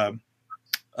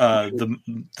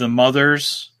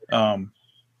mothers, whatever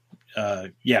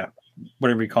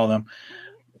you call them,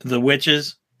 the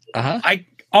witches. I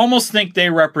almost think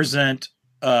they represent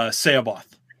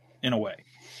Seaboth in a way.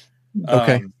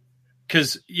 Okay.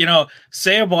 Because,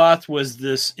 Seaboth was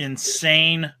this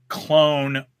insane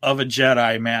clone of a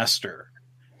Jedi master,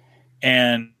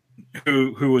 and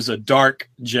who was a dark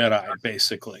Jedi,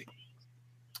 basically.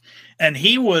 And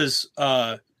he was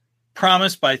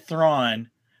promised by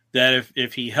Thrawn that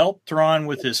if he helped Thrawn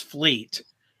with his fleet,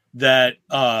 that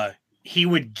he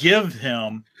would give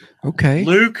him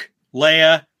Luke,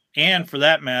 Leia, and, for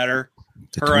that matter,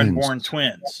 her unborn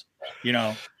twins.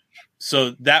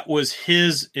 So that was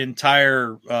his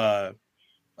entire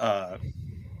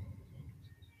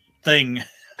thing.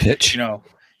 Pitch.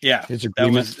 Yeah,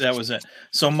 that was it.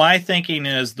 So my thinking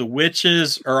is the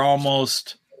witches are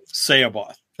almost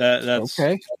Sabaoth. That's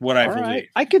okay. What I believe. Right.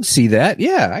 I could see that.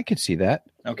 Yeah, I could see that.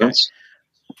 Okay.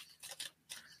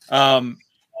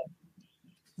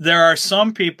 There are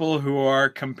some people who are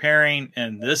comparing,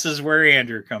 and this is where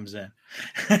Andrew comes in.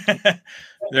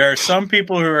 There are some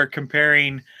people who are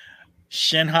comparing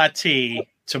Shin Hottie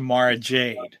to Mara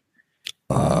Jade.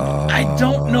 I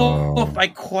don't know if I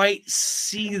quite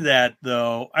see that,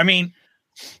 though. I mean,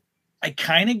 I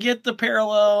kind of get the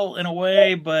parallel in a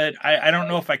way, but I don't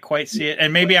know if I quite see it.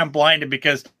 And maybe I'm blinded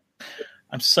because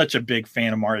I'm such a big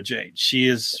fan of Mara Jade. She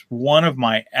is one of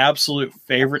my absolute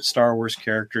favorite Star Wars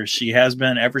characters. She has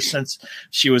been ever since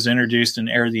she was introduced in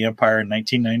Heir of the Empire in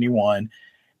 1991.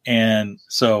 And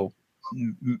so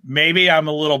maybe I'm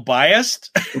a little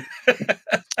biased.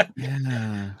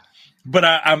 Yeah. But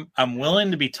I'm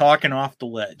willing to be talking off the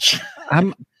ledge.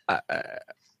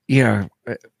 Yeah.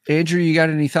 Andrew, you got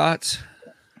any thoughts?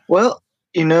 Well,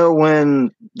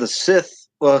 when the Sith,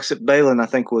 except Balan, I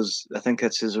think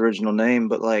that's his original name,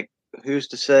 but like, who's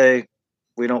to say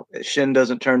Shin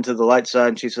doesn't turn to the light side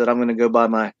and she said, I'm going to go by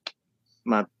my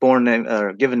born name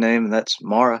or given name, and that's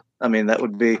Mara. I mean, that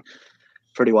would be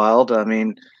pretty wild. I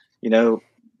mean,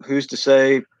 who's to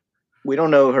say? We don't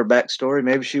know her backstory.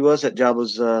 Maybe she was at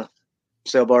Jabba's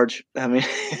sail barge. I mean,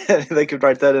 they could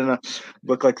write that in a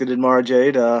book like they did Mara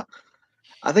Jade. I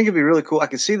think it'd be really cool. I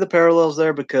could see the parallels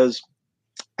there because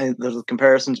the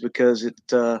comparisons because it.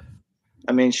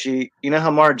 I mean, she. How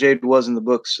Mara Jade was in the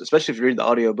books, especially if you read the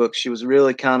audio books. She was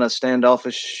really kind of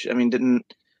standoffish. I mean,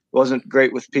 wasn't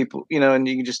great with people. And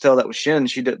you can just tell that with Shin.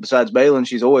 Besides Balan,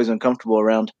 she's always uncomfortable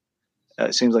around.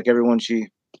 It seems like everyone she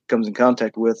comes in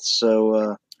contact with.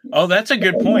 So. That's a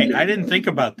good point. I didn't think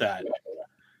about that.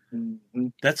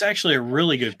 That's actually a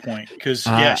really good point because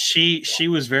she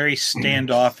was very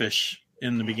standoffish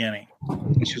in the beginning.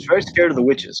 She was very scared of the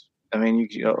witches. I mean,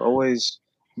 you always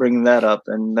bring that up,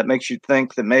 and that makes you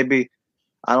think that maybe,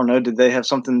 I don't know, did they have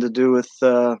something to do with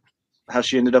how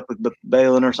she ended up with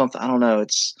Balan or something? I don't know.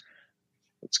 It's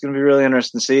going to be really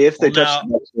interesting to see if they touch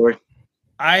that story.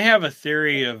 I have a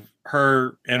theory of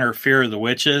her and her fear of the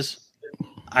witches.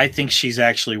 I think she's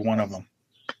actually one of them.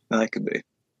 That could be.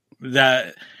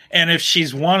 And if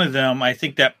she's one of them, I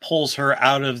think that pulls her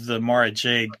out of the Mara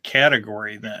Jade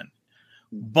category then.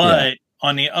 But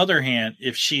on the other hand,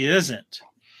 if she isn't,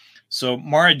 so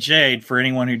Mara Jade, for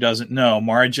anyone who doesn't know,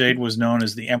 Mara Jade was known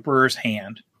as the Emperor's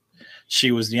Hand.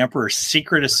 She was the Emperor's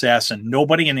secret assassin.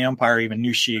 Nobody in the Empire even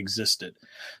knew she existed.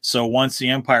 So once the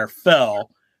Empire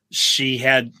fell, she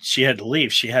had to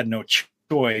leave. She had no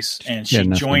choice, and she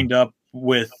joined up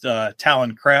with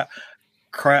Talon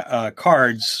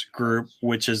Card's group,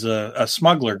 which is a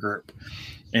smuggler group,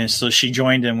 and so she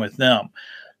joined in with them.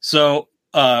 So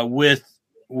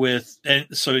and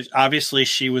so obviously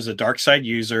she was a dark side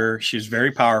user. She was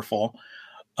very powerful.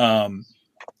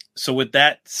 So with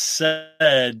that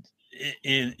said,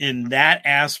 in that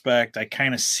aspect, I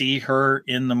kind of see her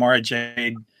in the Mara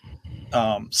Jade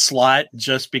slot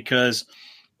just because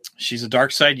she's a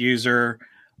dark side user.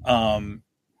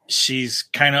 She's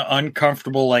kind of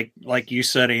uncomfortable, like you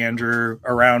said, Andrew,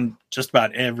 around just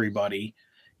about everybody,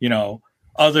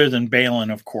 other than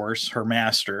Balan, of course, her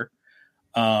master.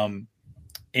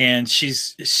 And she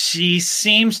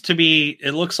seems to be.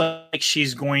 It looks like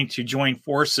she's going to join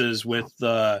forces with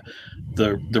the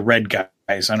red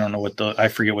guys. I don't know I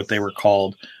forget what they were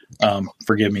called.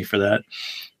 Forgive me for that.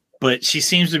 But she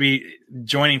seems to be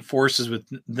joining forces with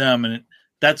them, and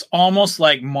that's almost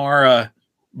like Mara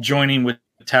joining with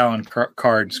Talon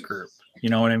Card's group. You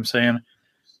know what I'm saying?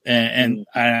 And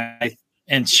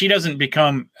she doesn't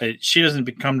come to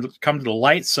the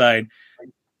light side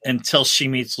until she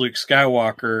meets Luke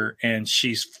Skywalker, and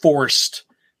she's forced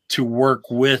to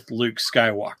work with Luke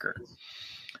Skywalker.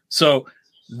 So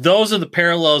those are the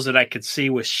parallels that I could see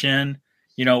with Shin.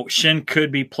 Shin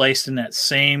could be placed in that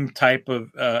same type of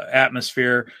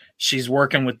atmosphere. She's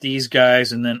working with these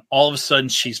guys, and then all of a sudden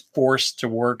she's forced to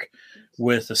work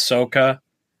with Ahsoka,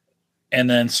 and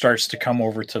then starts to come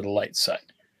over to the light side.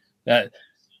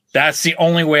 That's the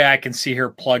only way I can see her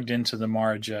plugged into the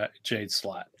Mara Jade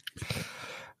slot.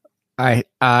 I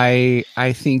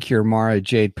think your Mara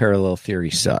Jade parallel theory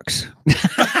sucks.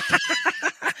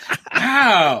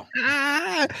 Wow.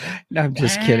 No, I'm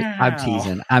just kidding.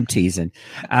 I'm teasing.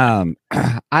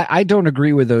 I don't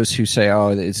agree with those who say, oh,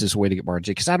 it's this way to get Mara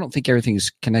Jade, because I don't think everything's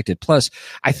connected. Plus,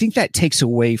 I think that takes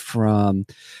away from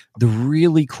the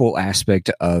really cool aspect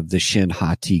of the Shin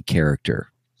Hottie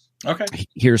character. Okay.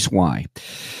 Here's why.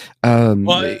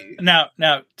 Well,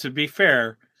 now to be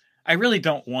fair, I really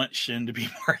don't want Shin to be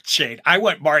Mara Jade. I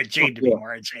want Mara Jade to be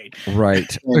Mara Jade.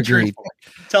 Right. Agreed.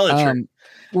 Tell the truth.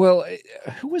 Well,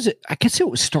 who was it? I guess it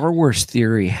was Star Wars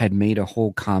Theory had made a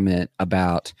whole comment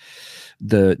about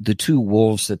the two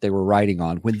wolves that they were riding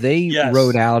on when they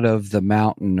rode out of the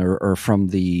mountain or from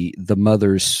the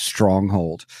mother's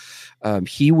stronghold.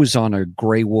 He was on a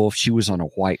gray wolf. She was on a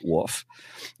white wolf.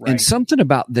 Right. And something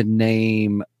about the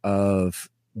name of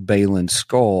Balan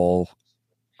Skoll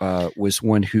was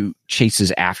one who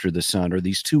chases after the sun, or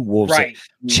these two wolves that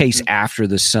chase after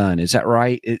the sun. Is that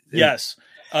right? Yes.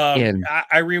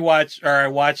 I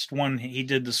watched one he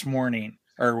did this morning,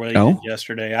 or what he did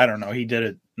yesterday. I don't know. He did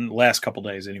it in the last couple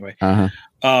days anyway.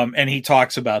 And he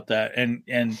talks about that,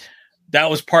 and that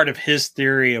was part of his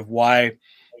theory of why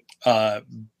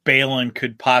Balan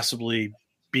could possibly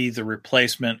be the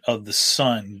replacement of the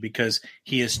sun, because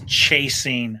he is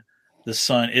chasing the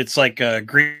sun. It's like a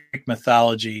Greek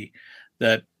mythology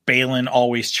that Balan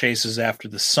always chases after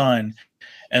the sun,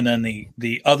 and then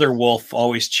the other wolf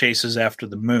always chases after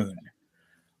the moon.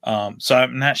 So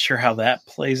I'm not sure how that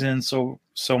plays in so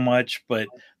much, but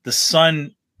the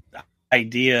sun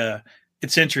idea,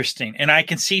 it's interesting. And I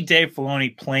can see Dave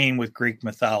Filoni playing with Greek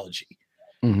mythology.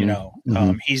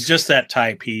 He's just that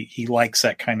type. He likes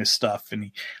that kind of stuff, and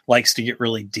he likes to get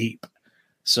really deep.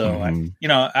 So,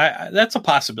 that's a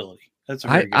possibility. That's a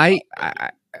very good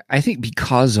possibility. I think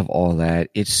because of all that,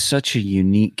 it's such a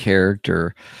unique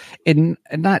character, and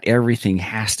not everything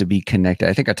has to be connected.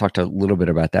 I think I talked a little bit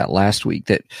about that last week,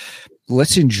 that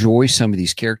let's enjoy some of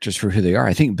these characters for who they are.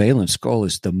 I think Balan Skoll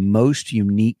is the most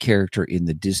unique character in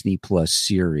the Disney Plus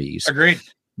series. Agreed.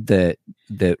 That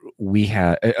we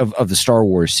have of the Star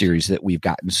Wars series that we've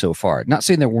gotten so far. Not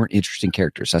saying there weren't interesting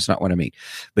characters. That's not what I mean.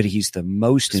 But he's the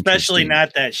most especially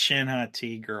not that Shin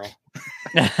Hottie girl.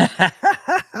 I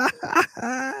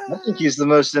think he's the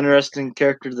most interesting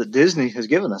character that Disney has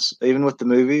given us, even with the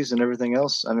movies and everything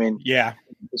else. I mean,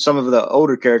 some of the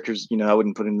older characters, I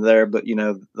wouldn't put him there, but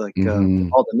all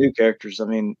the new characters. I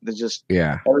mean, they just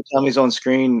every time he's on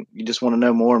screen, you just want to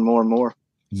know more and more and more.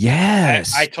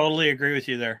 Yes, I totally agree with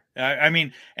you there. I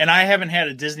mean, and I haven't had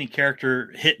a Disney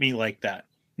character hit me like that.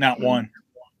 Not one.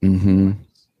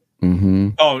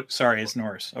 Oh, sorry, it's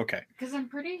Norris. Okay. Because I'm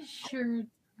pretty sure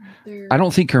I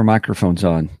don't think her microphone's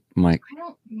on, Mike.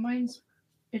 Mine's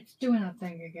it's doing a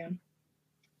thing again.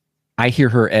 I hear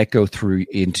her echo through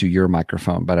into your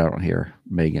microphone, but I don't hear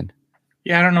Megan.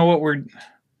 Yeah, I don't know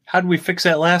how did we fix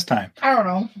that last time? I don't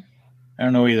know. I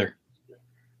don't know either.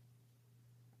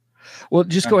 Well,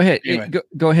 just go ahead. Anyway.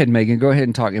 Go ahead, Megan. Go ahead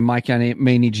and talk. And Mike, I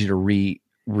may need you to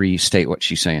restate what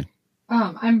she's saying.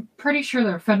 I'm pretty sure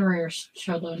they're Fenrir's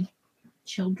children.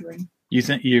 You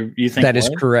think that is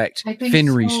correct? I think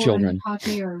Fenrir's Skoll children. And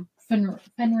Hottie are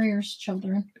Fenrir's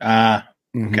children.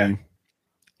 Okay.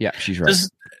 Yeah, she's right.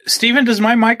 Steven, does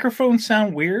my microphone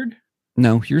sound weird?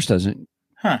 No, yours doesn't.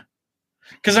 Huh.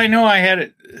 Because I know I had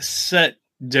it set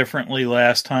differently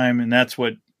last time, and that's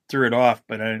what threw it off,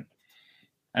 but I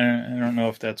don't know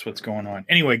if that's what's going on.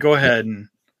 Anyway, go ahead, and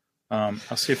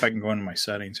I'll see if I can go into my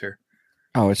settings here.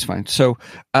 Oh, it's fine. So,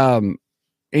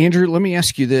 Andrew, let me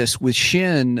ask you this: with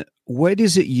Shin, what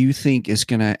is it you think is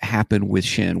going to happen with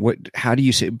Shin? How do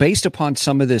you see, based upon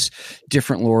some of this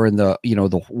different lore and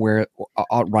where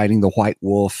riding the White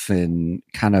Wolf and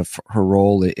kind of her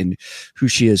role and who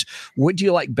she is? What do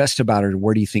you like best about her? And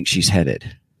where do you think she's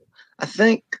headed? I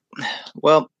think,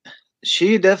 well,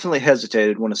 she definitely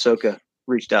hesitated when Ahsoka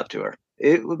reached out to her.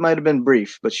 It might have been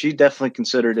brief, but she definitely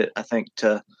considered it, I think,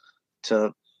 to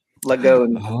let go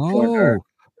and join her.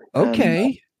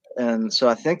 Okay. And so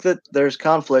I think that there's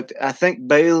conflict. I think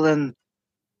Balan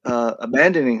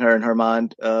abandoning her in her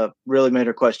mind really made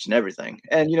her question everything.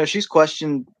 And, she's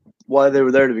questioned why they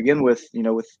were there to begin with,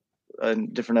 with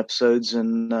different episodes.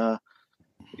 And, I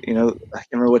can't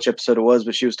remember which episode it was,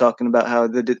 but she was talking about how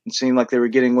they didn't seem like they were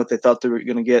getting what they thought they were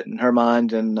going to get in her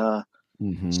mind. And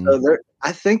so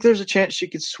I think there's a chance she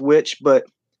could switch, but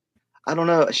I don't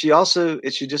know. She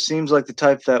just seems like the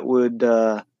type that would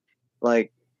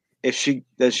as she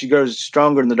grows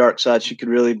stronger in the dark side, she could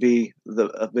really be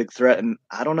a big threat. And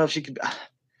I don't know if she could,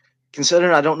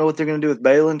 considering I don't know what they're going to do with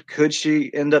Balan. Could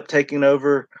she end up taking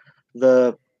over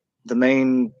the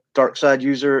main dark side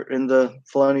user in the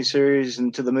Filoni series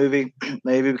into the movie?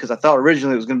 Maybe, because I thought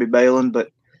originally it was going to be Balan, but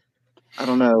I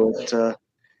don't know.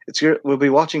 We'll be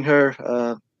watching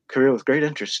her career with great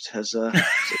interest.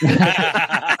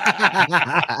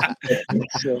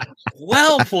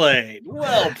 Well played.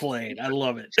 I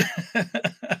love it.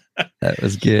 That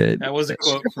was good. That was a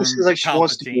quote from seems like she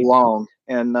wants to belong,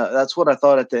 And that's what I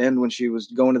thought at the end when she was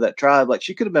going to that tribe. Like,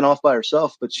 she could have been off by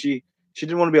herself, but she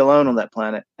didn't want to be alone on that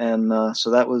planet. And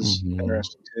so that was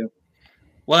interesting too.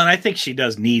 Well, and I think she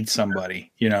does need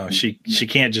somebody. You know, she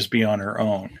can't just be on her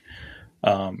own.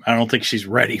 I don't think she's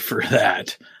ready for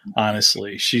that.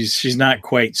 Honestly, she's not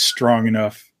quite strong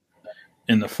enough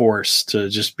in the Force to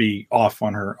just be off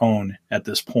on her own at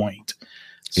this point.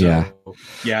 So,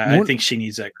 yeah, I think she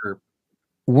needs that group.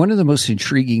 One of the most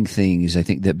intriguing things I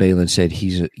think that Balan said,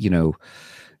 he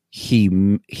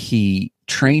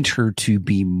trained her to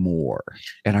be more,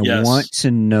 and I want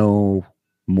to know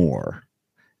more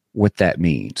what that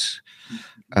means.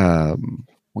 And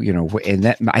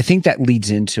that, I think that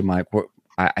leads into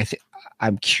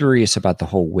I'm curious about the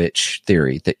whole witch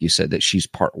theory that you said, that she's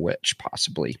part witch,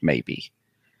 possibly, maybe,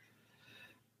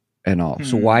 and all.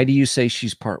 So why do you say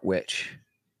she's part witch?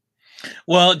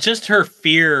 Well, just her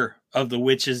fear of the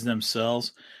witches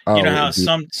themselves. You know how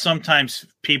sometimes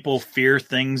people fear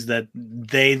things that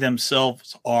they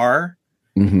themselves are.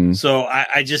 Mm-hmm. So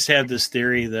I just have this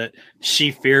theory that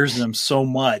she fears them so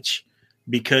much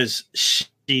because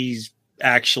she's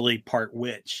actually part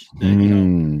witch.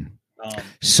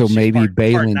 So maybe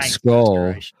Balan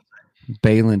Skoll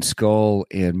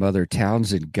and Mother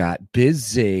Townsend got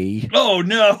busy. Oh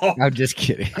no! I'm just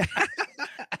kidding.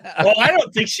 Well, I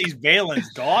don't think she's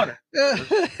Balan's daughter.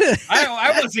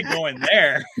 I wasn't going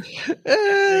there.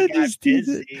 They got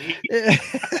busy.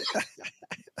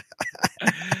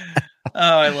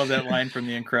 Oh, I love that line from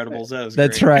The Incredibles.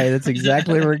 That's great. Right. That's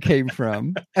exactly where it came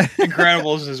from.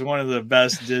 Incredibles is one of the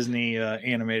best Disney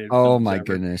animated films. Oh my ever.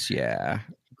 Goodness, yeah.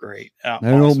 Great.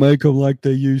 They don't make them like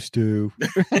they used to.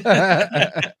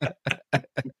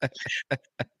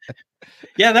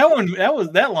 Yeah,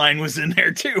 that line was in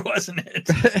there too, wasn't it?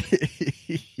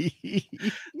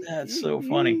 That's so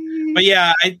funny. But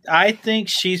yeah, I think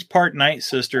she's part Night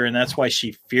Sister, and that's why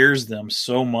she fears them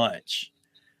so much.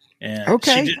 And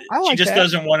she just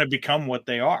doesn't want to become what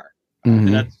they are.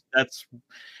 Mm-hmm.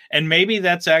 And maybe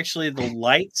that's actually the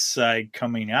light side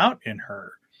coming out in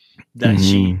her, that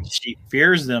she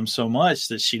fears them so much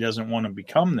that she doesn't want to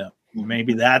become them.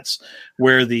 Maybe that's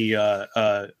where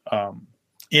the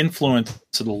influence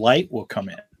of the light will come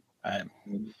in.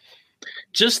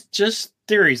 Just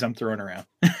theories I'm throwing around.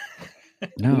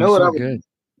 No, you know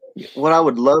what I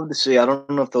would love to see? I don't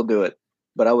know if they'll do it,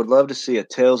 but I would love to see a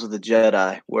Tales of the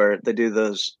Jedi where they do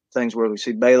those things where we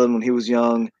see Balan when he was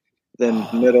young, then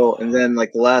middle, and then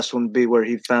like the last one would be where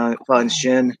he finds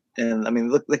Shin. And I mean,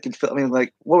 look, they could. I mean,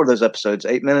 like, what were those episodes?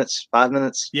 8 minutes, 5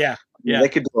 minutes? Yeah. They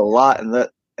could do a lot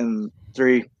in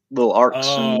 3 little arcs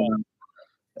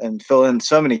and fill in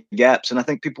so many gaps. And I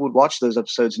think people would watch those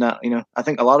episodes now. You know, I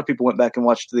think a lot of people went back and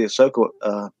watched the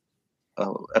Ahsoka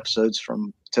episodes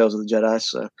from Tales of the Jedi.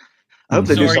 So I hope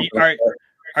they do something.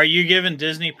 Are you giving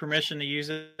Disney permission to use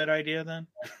that idea then?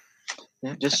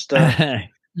 Yeah, just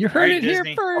you heard it here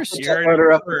first. You heard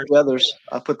it up with the others.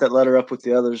 I'll put that letter up with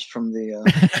the others from the.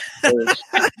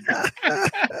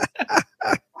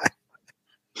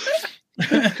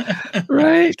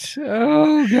 Right.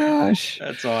 Oh gosh,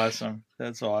 that's awesome.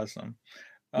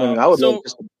 I would love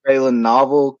just a Balan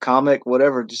novel, comic,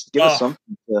 whatever. Just give us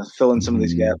something to fill in some of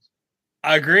these gaps.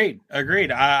 Agreed.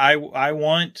 I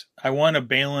want a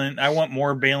Balan. I want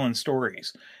more Balan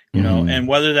stories, you know, and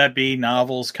whether that be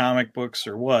novels, comic books,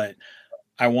 or what,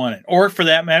 I want it. Or for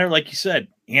that matter, like you said,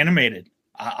 animated.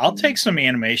 I'll take some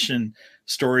animation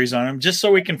stories on him just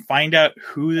so we can find out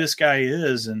who this guy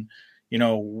is. And, you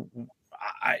know,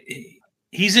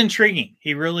 he's intriguing.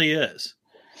 He really is.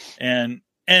 And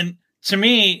to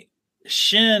me,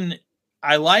 Shin,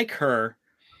 I like her,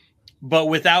 but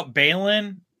without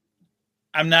Balan,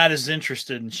 I'm not as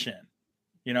interested in Shin,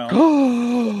 you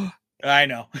know. I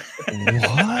know.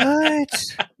 What?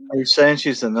 Are you saying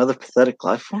she's another pathetic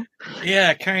life form?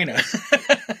 Yeah, kind of.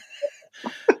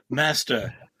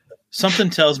 Master, something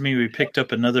tells me we picked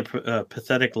up another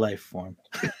pathetic life form.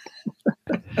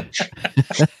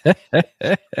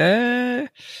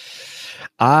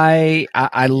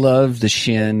 I love the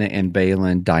Shin and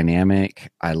Balan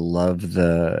dynamic. I love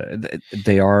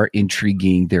they are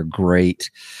intriguing. They're great.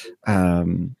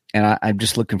 And I'm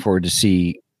just looking forward to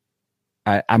see.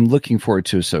 I'm looking forward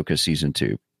to Ahsoka season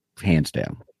 2, hands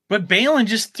down. But Balan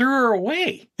just threw her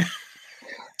away.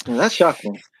 Well, that's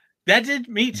shocking. That did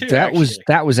me too. That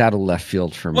was out of left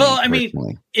field for me. Well, I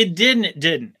mean, it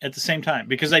didn't at the same time,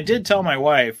 because I did tell my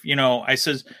wife, you know, I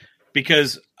says,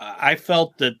 because I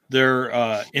felt that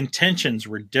their intentions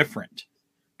were different,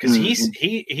 because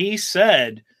he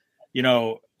said, you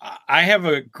know, I have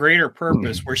a greater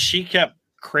purpose, where she kept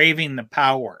craving the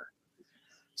power.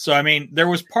 So, I mean, there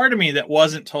was part of me that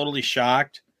wasn't totally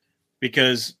shocked,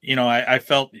 because, I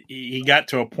felt he got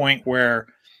to a point where,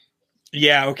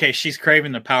 yeah, okay, she's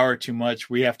craving the power too much.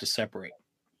 We have to separate.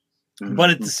 Mm-hmm.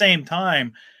 But at the same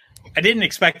time, I didn't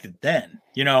expect it then,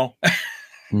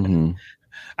 Mm-hmm.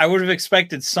 I would have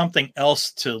expected something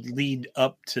else to lead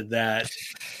up to that,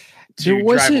 to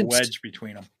drive a wedge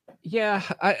between them. Yeah,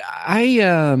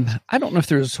 I don't know if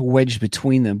there's a wedge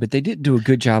between them, but they did do a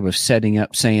good job of setting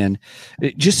up, saying,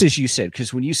 just as you said,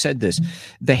 because when you said this,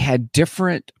 they had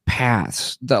different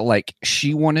paths. That, like,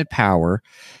 she wanted power.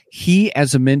 He,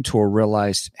 as a mentor,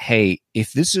 realized, hey,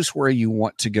 if this is where you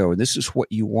want to go, and this is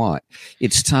what you want,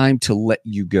 it's time to let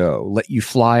you go, let you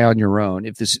fly on your own.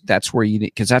 If that's where you need,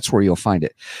 because that's where you'll find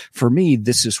it. For me,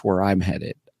 this is where I'm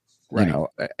headed. Right.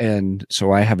 And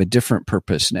so I have a different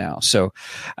purpose now. So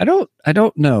I don't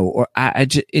know, or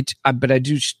but I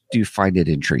do find it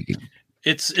intriguing.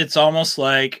 It's almost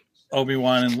like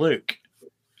Obi-Wan and Luke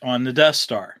on the Death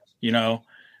Star,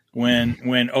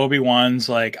 when Obi-Wan's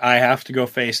like, I have to go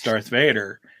face Darth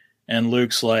Vader, and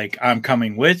Luke's like, I'm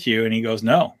coming with you. And he goes,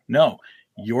 no,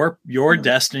 your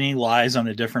destiny lies on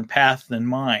a different path than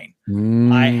mine.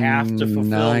 I have to fulfill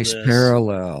nice this.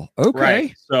 Parallel. Okay.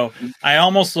 Right. So I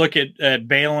almost look at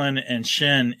Balan and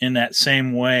Shin in that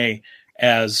same way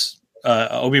as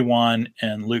Obi-Wan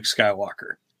and Luke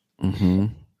Skywalker. Mm-hmm.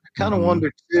 I kind of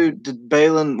wonder too, did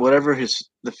Balan, whatever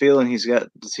the feeling he's got,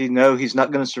 does he know he's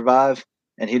not going to survive,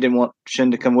 and he didn't want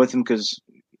Shin to come with him because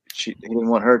he didn't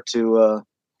want her to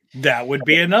that would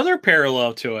be another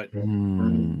parallel to it.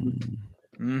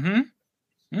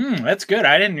 That's good.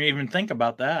 I didn't even think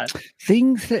about that.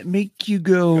 Things that make you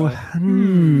go,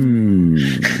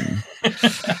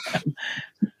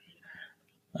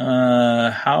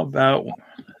 How about,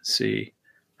 let's see.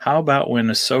 How about when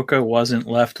Ahsoka wasn't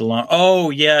left alone? Oh,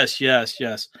 yes.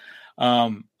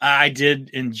 I did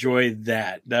enjoy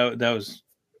that. That was,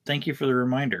 thank you for the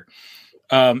reminder.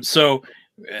 So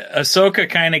Ahsoka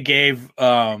kind of gave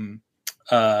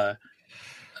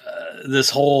this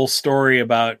whole story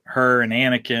about her and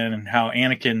Anakin, and how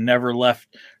Anakin never left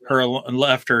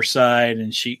her side,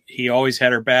 and he always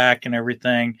had her back and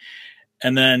everything.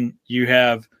 And then you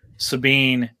have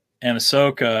Sabine and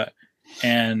Ahsoka,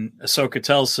 and Ahsoka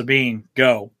tells Sabine,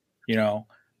 go,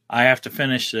 I have to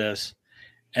finish this.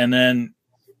 And then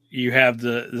you have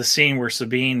the scene where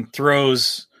Sabine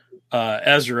throws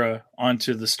Ezra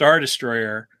onto the Star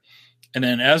Destroyer, and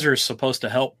then Ezra is supposed to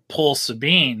help pull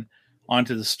Sabine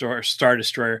onto the Star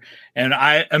Destroyer. And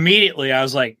I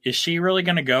was like, is she really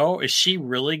going to go? Is she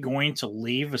really going to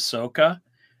leave Ahsoka?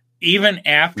 Even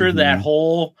after that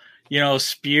whole,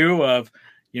 spew of,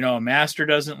 a master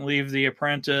doesn't leave the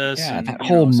apprentice. Yeah, and that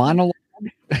whole monologue.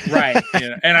 Right.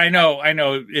 And I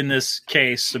know in this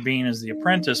case, Sabine is the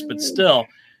apprentice, but still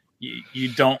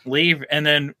you don't leave. And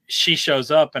then she shows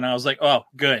up, and I was like, oh,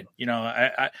 good.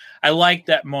 I liked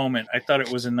that moment. I thought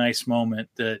it was a nice moment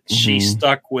that she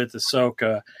stuck with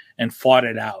Ahsoka and fought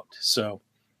it out. So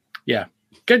yeah,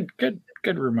 good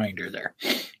reminder there.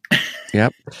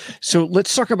 Yep. So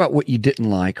let's talk about what you didn't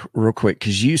like real quick,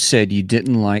 because you said you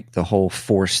didn't like the whole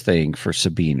Force thing for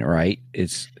Sabine, right?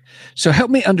 So help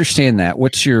me understand that.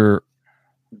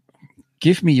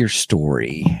 Give me your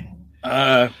story.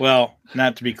 Well,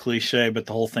 not to be cliche, but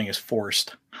the whole thing is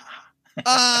forced.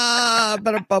 I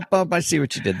see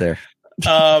what you did there.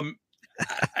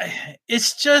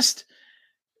 It's just,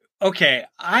 okay.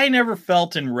 I never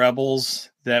felt in Rebels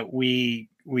that we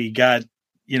got,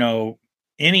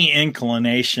 any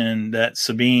inclination that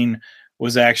Sabine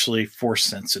was actually Force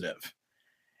sensitive.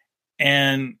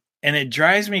 And it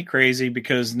drives me crazy,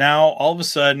 because now all of a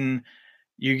sudden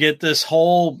you get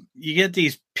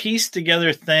these pieced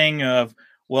together thing of,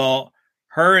 well,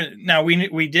 now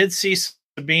we did see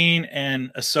Sabine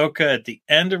and Ahsoka at the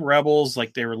end of Rebels,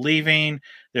 like they were leaving,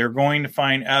 they were going to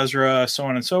find Ezra, so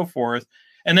on and so forth.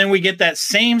 And then we get that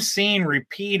same scene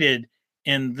repeated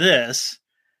in this.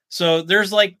 So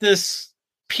there's like this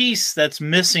piece that's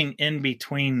missing in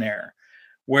between there,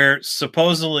 where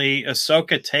supposedly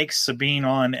Ahsoka takes Sabine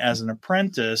on as an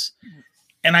apprentice,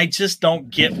 and I just don't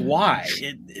get why.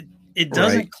 It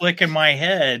doesn't click in my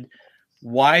head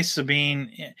why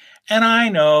Sabine. And I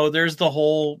know there's the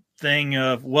whole thing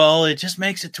of, well, it just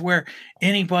makes it to where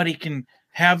anybody can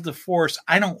have the Force.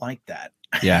 I don't like that.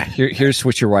 Yeah, here's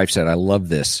what your wife said. I love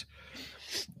this.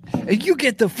 You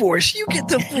get the Force. You get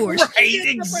the Force. Right,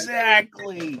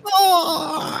 exactly.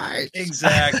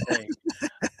 Exactly.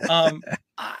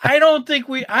 I don't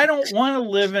want to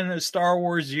live in a Star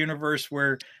Wars universe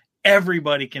where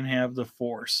everybody can have the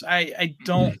Force. I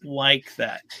don't like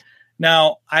that.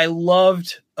 Now, I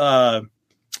loved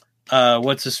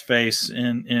what's his face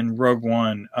in Rogue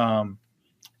One.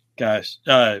 Gosh.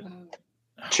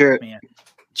 Chirrut. Man.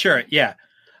 Chirrut, yeah.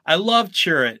 I love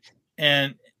Chirrut,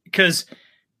 and because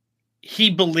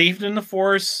he believed in the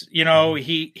Force,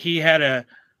 he had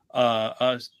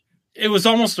it was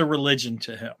almost a religion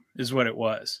to him, is what it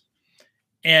was.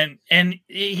 And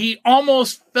he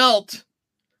almost felt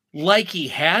like he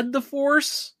had the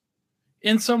Force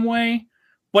in some way,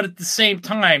 but at the same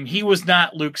time, he was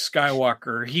not Luke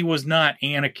Skywalker. He was not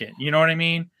Anakin. You know what I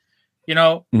mean?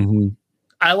 Mm-hmm.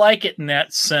 I like it in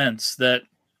that sense that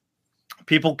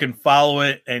people can follow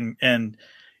it and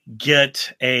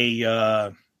get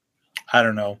a, I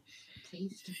don't know.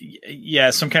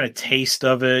 Yeah, some kind of taste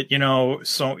of it,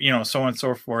 so on and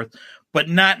so forth, but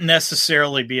not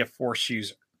necessarily be a Force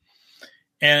user.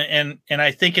 And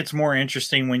I think it's more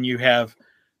interesting when you have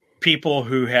people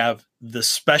who have the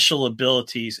special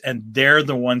abilities and they're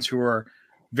the ones who are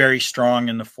very strong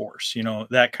in the Force,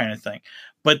 that kind of thing.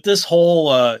 But this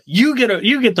whole you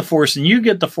get the Force and you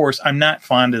get the Force, I'm not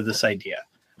fond of this idea.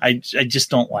 I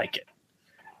just don't like it.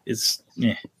 It's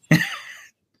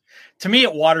to me,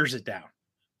 it waters it down.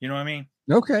 You know what I mean?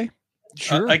 Okay.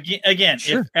 Sure. Again,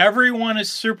 sure. If everyone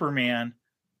is Superman,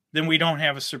 then we don't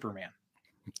have a Superman.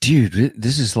 Dude,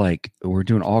 this is like we're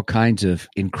doing all kinds of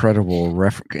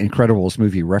Incredibles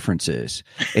movie references.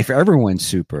 If everyone's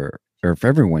super or if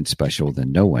everyone's special,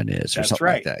 then no one is, or something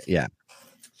like that. Yeah.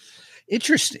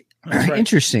 Interesting. Right.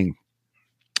 Interesting.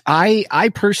 I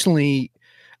personally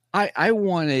I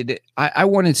wanted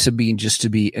Sabine just to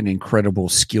be an incredible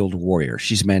skilled warrior.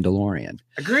 She's Mandalorian.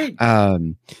 Agreed.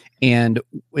 And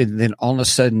then all of a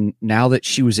sudden, now that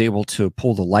she was able to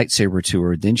pull the lightsaber to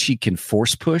her, then she can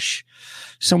force push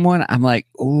someone. I'm like,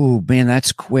 oh man,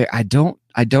 that's quick. I don't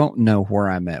know where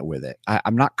I'm at with it.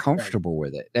 I'm not comfortable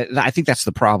with it. I think that's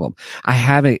the problem. I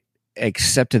haven't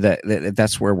accepted that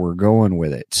that's where we're going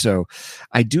with it. So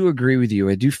I do agree with you.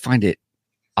 I do find it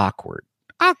awkward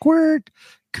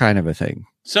kind of a thing.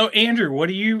 So Andrew,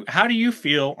 how do you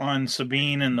feel on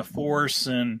Sabine and the Force,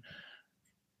 and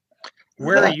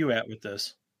where are you at with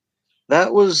this?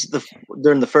 That was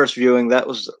during the first viewing. That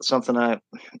was something I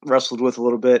wrestled with a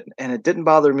little bit, and it didn't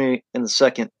bother me in the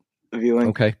second viewing.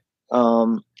 Okay.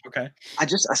 Okay. I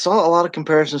saw a lot of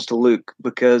comparisons to Luke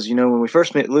because when we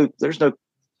first met Luke, there's no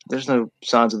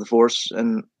signs of the Force,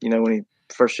 and when he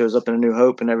first shows up in A New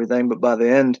Hope and everything, but by the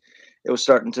end, it was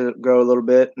starting to grow a little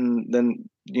bit, and then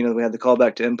we had the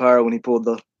callback to Empire when she pulled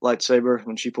the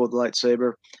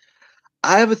lightsaber.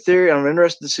 I have a theory. I'm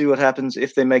interested to see what happens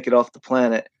if they make it off the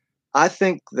planet. I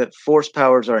think that Force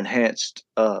powers are enhanced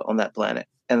on that planet,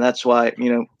 and that's why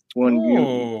when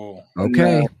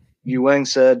Yu Wang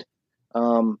said,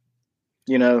 that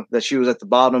she was at the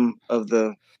bottom of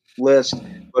the list,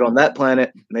 but on that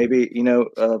planet, maybe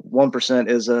 1%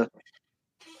 is a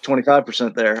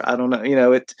 25% there. I don't know.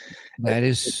 It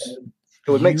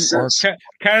would make sense.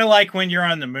 Kind of like when you're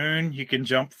on the moon, you can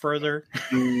jump further.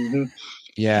 Mm-hmm.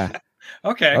 Yeah.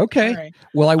 Okay. Right.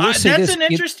 Well, I will say that's an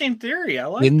interesting theory. I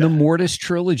like in that. the Mortis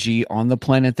trilogy on the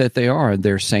planet that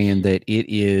they're saying that it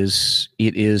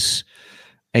is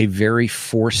a very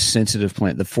Force sensitive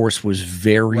planet. The Force was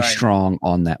very strong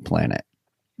on that planet.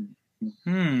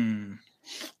 Okay.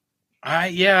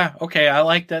 I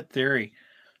like that theory.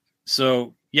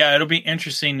 So yeah, it'll be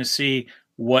interesting to see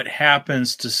what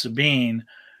happens to Sabine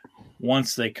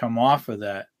once they come off of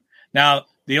that. Now,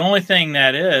 the only thing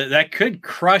that could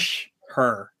crush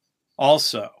her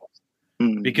also,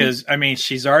 because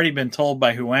she's already been told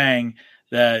by Huang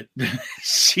that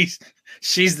she's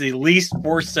the least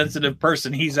Force sensitive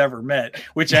person he's ever met,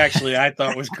 which actually I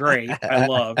thought was great. I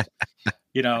loved,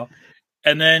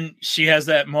 and then she has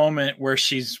that moment where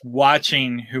she's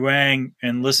watching Huang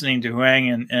and listening to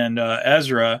Huang and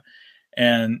Ezra,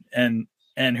 and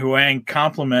Huang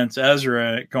compliments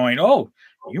Ezra, going, "Oh,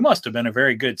 you must have been a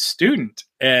very good student."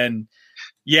 And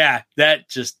yeah, that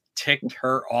just ticked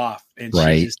her off, and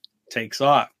she just takes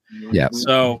off. Yeah.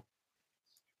 So,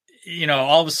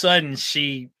 all of a sudden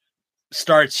she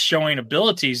starts showing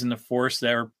abilities in the Force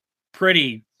that are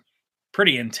pretty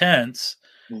intense.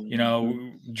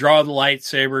 Draw the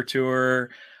lightsaber to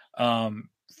her,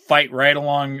 fight right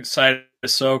alongside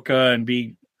Ahsoka and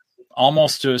be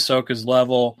almost to Ahsoka's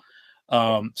level,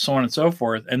 so on and so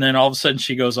forth. And then all of a sudden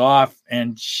she goes off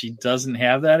and she doesn't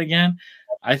have that again.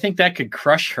 I think that could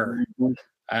crush her.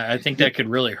 I think that could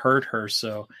really hurt her.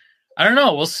 So I don't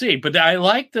know. We'll see. But I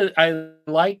like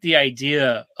the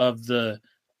idea of the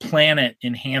planet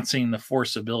enhancing the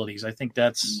Force abilities. I think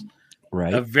that's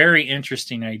a very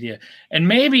interesting idea. And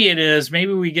maybe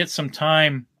we get some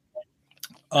time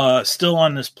still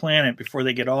on this planet before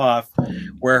they get off,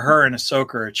 where her and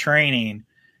Ahsoka are training,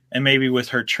 and maybe with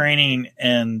her training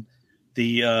and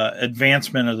the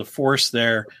advancement of the Force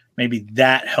there, maybe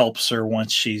that helps her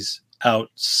once she's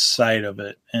outside of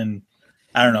it. And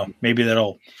I don't know, maybe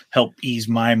that'll help ease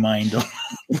my mind a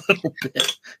little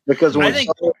bit. Because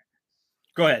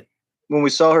go ahead. When we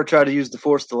saw her try to use the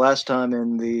Force the last time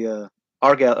in the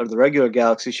the regular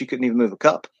galaxy, she couldn't even move a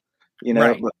cup.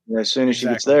 Right. But as soon as she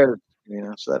gets there,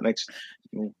 so that makes.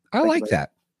 I like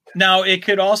that. Now it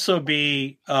could also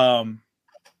be,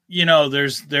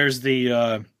 there's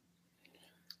the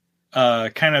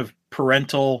kind of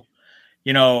parental,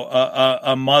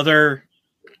 a mother,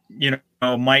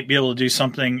 might be able to do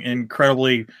something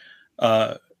incredibly,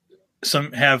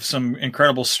 some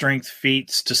incredible strength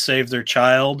feats to save their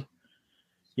child.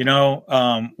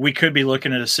 We could be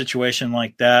looking at a situation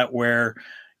like that where,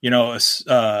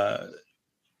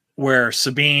 where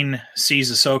Sabine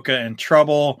sees Ahsoka in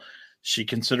trouble, she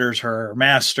considers her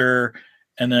master,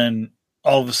 and then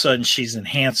all of a sudden she's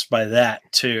enhanced by that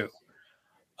too.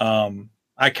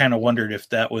 I kind of wondered if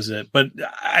that was it, but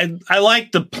I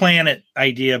like the planet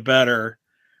idea better,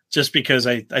 just because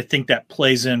I think that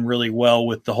plays in really well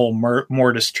with the whole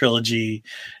Mortis trilogy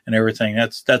and everything.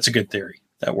 That's a good theory.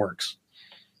 That works.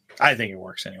 I think it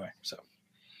works anyway. So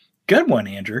good one,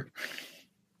 Andrew.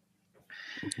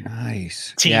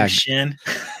 Nice. Team Shin.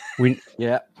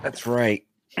 Yeah, that's right.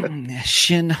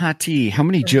 Shin Hottie. How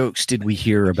many jokes did we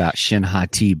hear about Shin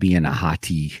Hottie being a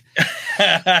hottie?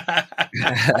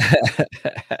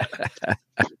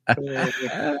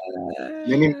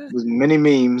 many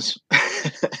memes.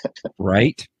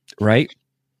 Right.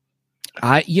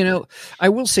 I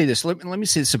will say this. Let me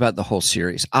say this about the whole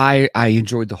series. I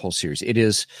enjoyed the whole series. It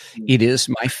is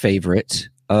my favorite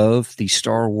of the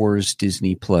Star Wars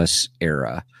Disney Plus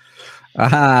era.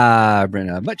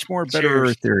 Brenna, much more better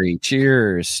Cheers. Theory.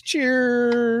 Cheers.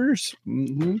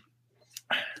 Mm-hmm.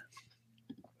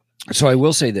 So I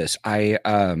will say this. I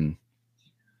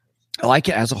like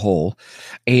it as a whole,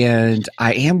 and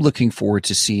I am looking forward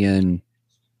to seeing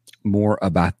more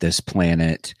about this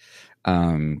planet.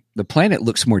 The planet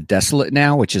looks more desolate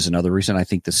now, which is another reason I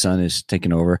think the sun is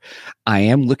taking over. I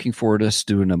am looking forward to us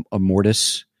doing a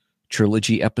Mortis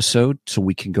trilogy episode so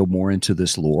we can go more into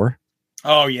this lore.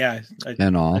 Oh yeah.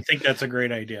 And all. I think that's a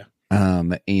great idea.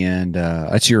 And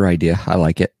that's your idea. I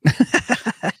like it.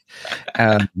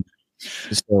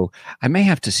 So I may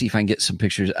have to see if I can get some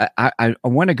pictures. I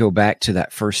want to go back to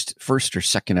that first or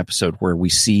second episode where we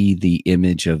see the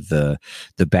image of the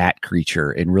bat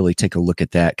creature and really take a look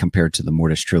at that compared to the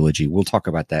Mortis trilogy. We'll talk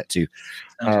about that too.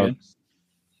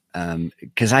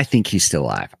 Because I think he's still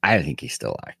alive.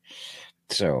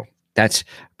 So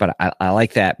but I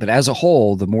like that. But as a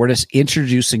whole,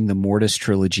 introducing the Mortis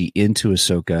trilogy into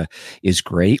Ahsoka is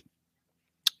great.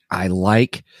 I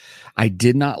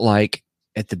did not like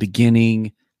at the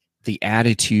beginning the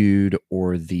attitude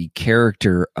or the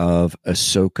character of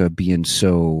Ahsoka being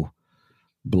so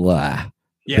blah.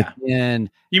 Yeah. You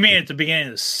mean at the beginning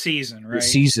of the season, right?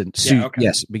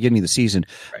 Yes, beginning of the season.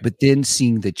 Right. But then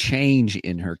seeing the change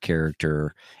in her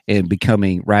character and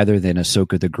becoming, rather than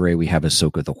Ahsoka the Gray, we have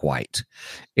Ahsoka the White.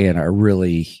 And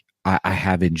I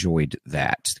have enjoyed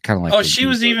that. Kind of like she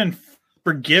was even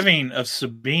forgiving of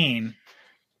Sabine,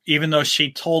 even though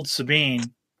she told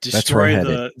Sabine destroy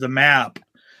the map.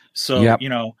 So, yep.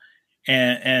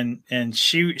 And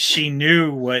she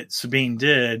knew what Sabine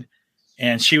did.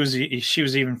 And she was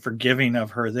even forgiving of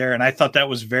her there. And I thought that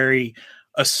was very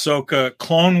Ahsoka,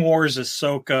 Clone Wars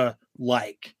Ahsoka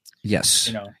like.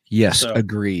 Yes. Yes. So.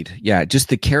 Agreed. Yeah. Just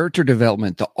the character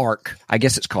development, the arc, I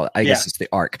guess it's called, guess it's the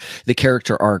arc, the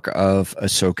character arc of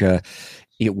Ahsoka.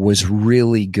 It was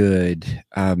really good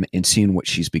in seeing what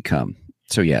she's become.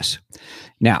 So yes.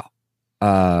 Now,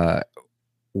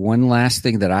 one last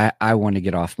thing that I want to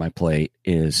get off my plate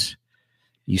is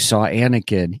you saw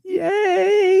Anakin. Yay!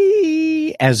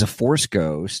 As a Force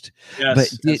ghost.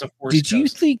 Yes, but did you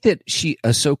think that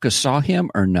Ahsoka saw him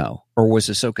or no? Or was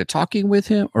Ahsoka talking with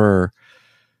him or?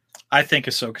 I think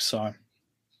Ahsoka saw him.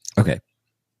 Okay.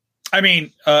 I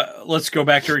mean, let's go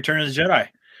back to Return of the Jedi.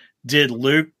 Did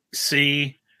Luke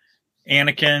see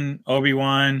Anakin,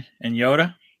 Obi-Wan, and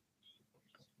Yoda?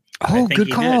 Oh, good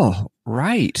call. Did.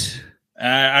 Right.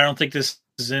 I don't think this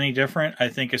is any different. I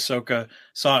think Ahsoka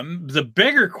saw him. The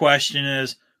bigger question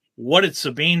is, what did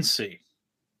Sabine see?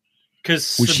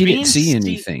 Because she didn't see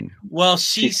anything. Well,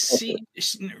 she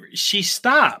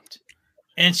stopped,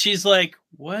 and she's like,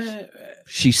 "What?"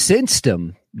 She sensed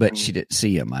him, but she didn't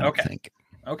see him. I don't think.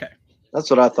 Okay, that's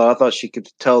what I thought. I thought she could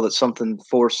tell that something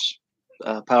Force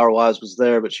power-wise was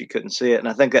there, but she couldn't see it. And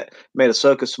I think that made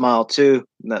Ahsoka smile too.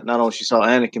 That not only she saw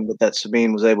Anakin, but that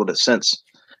Sabine was able to sense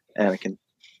Anakin.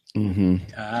 Mm-hmm.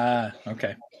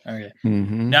 Okay. Okay.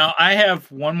 Mm-hmm. Now I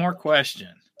have one more question.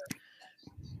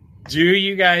 Do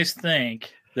you guys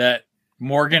think that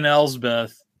Morgan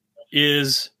Elsbeth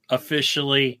is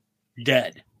officially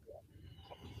dead?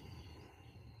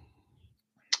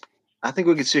 I think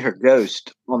we could see her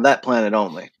ghost on that planet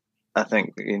only. I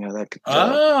think, that could.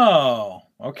 Oh,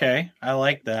 okay. I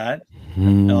like that. I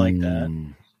like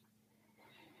that.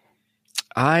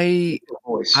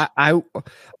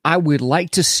 I would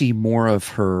like to see more of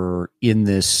her in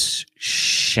this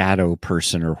shadow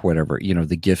person or whatever,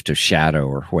 the gift of shadow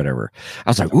or whatever. I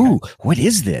was like, ooh, what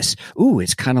is this? Ooh,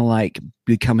 it's kind of like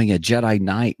becoming a Jedi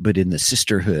Knight, but in the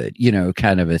sisterhood,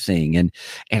 kind of a thing. And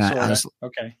I was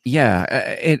okay.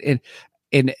 Yeah.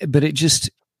 But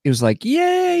it was like,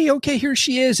 yay. Okay. Here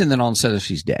she is. And then all of a sudden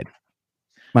she's dead.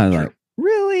 I was like,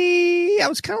 really? I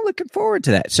was kind of looking forward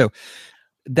to that. So,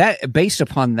 that based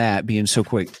upon that being so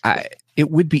quick, it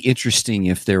would be interesting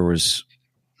if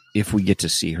we get to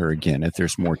see her again, if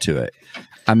there's more to it.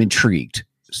 I'm intrigued.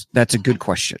 That's a good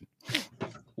question.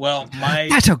 Well,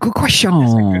 that's a good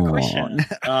question.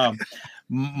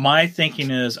 My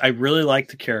thinking is I really like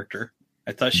the character.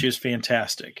 I thought she was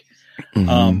fantastic.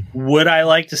 Mm-hmm. Would I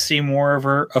like to see more of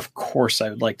her? Of course I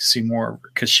would like to see more of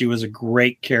her because she was a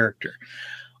great character.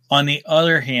 On the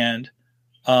other hand,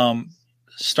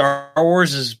 Star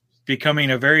Wars is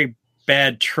becoming a very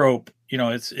bad trope.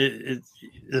 It's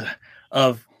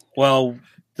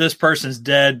this person's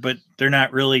dead, but they're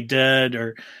not really dead,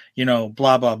 or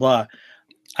blah blah blah.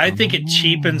 I think it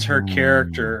cheapens her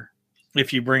character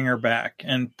if you bring her back.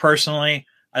 And personally,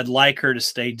 I'd like her to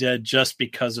stay dead just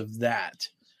because of that.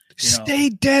 Stay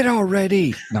dead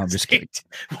already. No, I'm just kidding.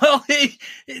 Well,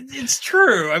 it's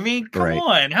true. I mean, come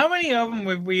on. How many of them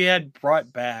have we had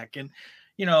brought back? And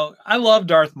I love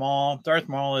Darth Maul. Darth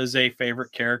Maul is a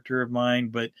favorite character of mine,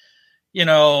 but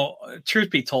truth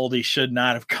be told, he should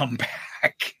not have come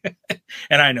back.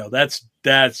 And I know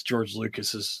that's George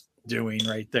Lucas's doing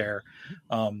right there.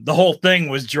 The whole thing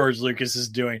was George Lucas's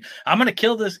doing. I'm going to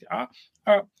kill this.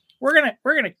 We're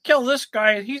gonna kill this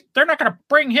guy. They're not gonna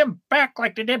bring him back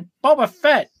like they did Boba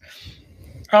Fett.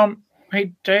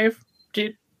 Hey Dave,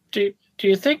 do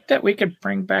you think that we could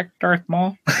bring back Darth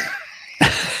Maul?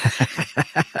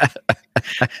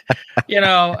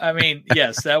 I mean,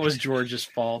 yes, that was George's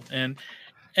fault, and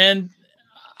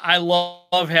I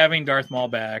love having Darth Maul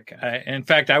back. In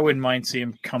fact, I wouldn't mind seeing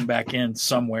him come back in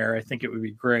somewhere. I think it would be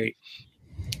great.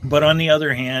 But on the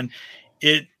other hand,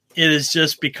 it has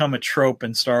just become a trope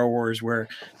in Star Wars where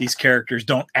these characters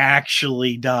don't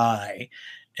actually die,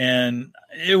 and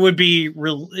it'd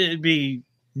be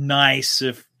nice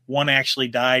if one actually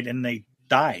died and they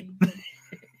died.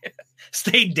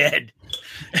 Stay dead.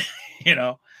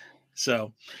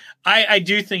 So I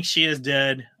do think she is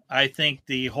dead. I think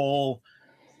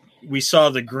we saw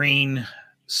the green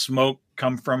smoke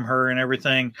come from her and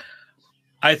everything.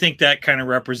 I think that kind of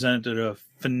represented a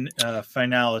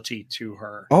finality to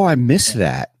her. Oh, I missed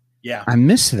that. Yeah. I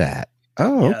missed that.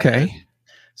 Oh, yeah, okay.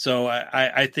 So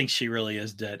I think she really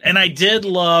is dead. And I did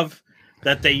love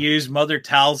that they used Mother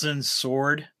Talzin's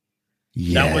sword.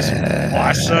 Yes. That was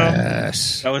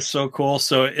awesome. That was so cool.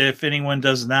 So if anyone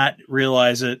does not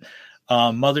realize it,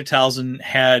 Mother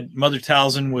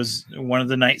Talzin was one of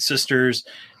the Night Sisters.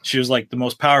 She was like the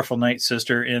most powerful Night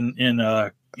Sister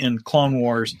in Clone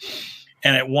Wars.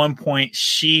 And at one point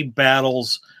she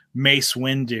battles Mace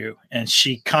Windu, and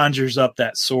she conjures up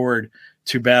that sword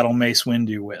to battle Mace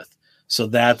Windu with. So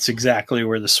that's exactly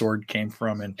where the sword came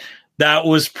from. And that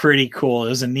was pretty cool. It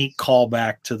was a neat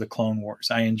callback to the Clone Wars.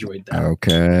 I enjoyed that.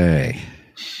 Okay.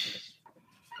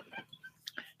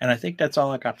 And I think that's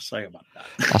all I got to say about that.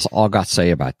 That's all I got to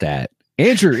say about that.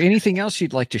 Andrew, anything else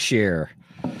you'd like to share?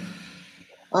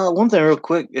 One thing real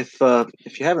quick. If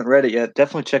you haven't read it yet,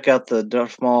 definitely check out the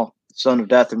Darth Maul Son of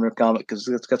Dathomir comic, because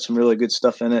it's got some really good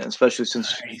stuff in it, especially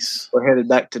since we're headed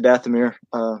back to Dathomir.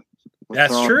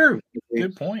 That's Thrawn. True.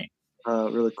 Good point.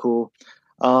 Really cool.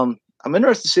 I'm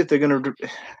interested to see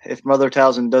if Mother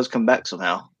Talzin does come back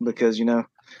somehow, because,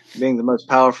 being the most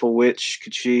powerful witch,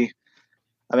 could she?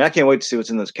 I mean, I can't wait to see what's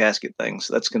in those casket things.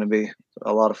 That's going to be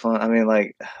a lot of fun. I mean,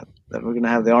 like, we're going to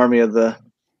have the army of the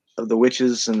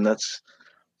witches, and that's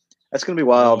going to be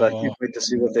wild. I can't wait to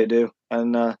see what they do.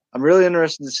 And I'm really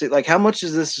interested to see, like, how much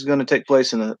is this going to take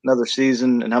place in another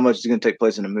season, and how much is going to take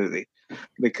place in a movie?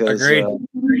 Because,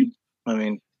 I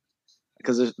mean,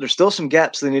 because there's still some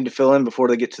gaps they need to fill in before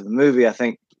they get to the movie. I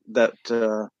think that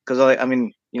because I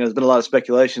mean, there's been a lot of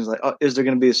speculations like, is there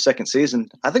going to be a second season?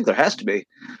 I think there has to be,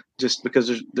 just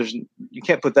because there's you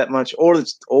can't put that much, or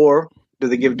do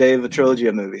they give Dave a trilogy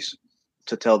of movies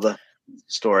to tell the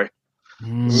story?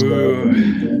 So,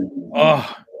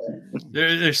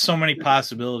 There's so many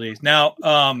possibilities. Now,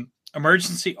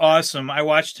 Emergency, awesome. I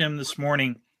watched him this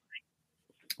morning.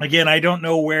 Again, I don't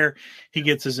know where he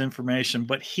gets his information,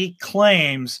 but he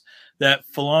claims that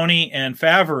Filoni and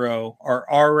Favreau are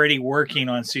already working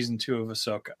on season 2 of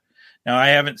Ahsoka. Now, I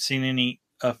haven't seen any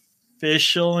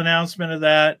official announcement of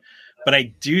that, but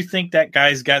I do think that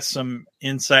guy's got some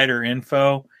insider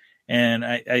info, and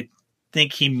I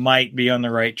think he might be on the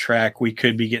right track. We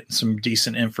could be getting some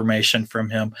decent information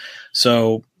from him.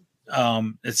 So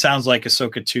it sounds like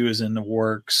Ahsoka 2 is in the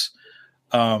works.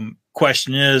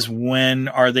 Question is, when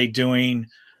are they doing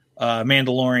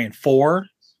Mandalorian 4?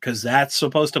 Because that's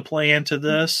supposed to play into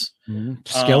this.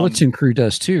 Skeleton Crew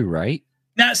does too, right?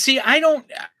 Now, see,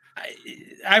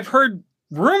 I've heard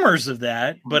rumors of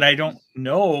that, but I don't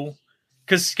know,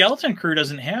 because Skeleton Crew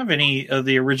doesn't have any of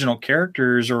the original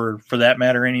characters, or for that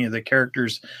matter, any of the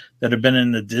characters that have been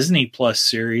in the Disney Plus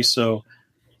series. So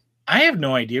I have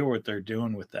no idea what they're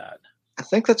doing with that. I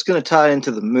think that's going to tie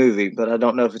into the movie, but I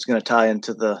don't know if it's going to tie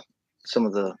into some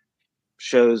of the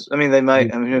shows. I mean, they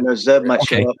might. I mean, who knows? Zeb might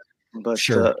show up, but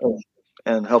sure,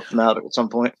 and help them out at some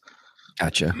point.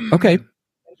 Gotcha. Okay,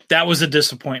 that was a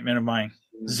disappointment of mine.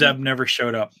 Zeb never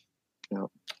showed up. Yep.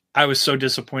 I was so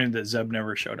disappointed that Zeb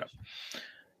never showed up.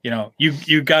 You know,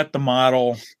 you got the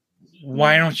model.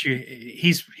 Why don't you?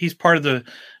 He's part of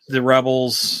the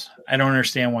Rebels. I don't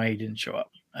understand why he didn't show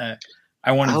up.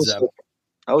 I wanted Zeb.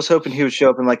 I was hoping he would show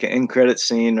up in like an end credit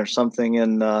scene or something,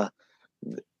 and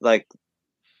like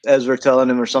Ezra telling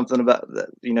him or something about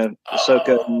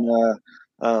Ahsoka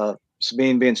and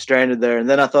Sabine being stranded there. And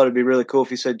then I thought it'd be really cool if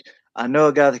he said, "I know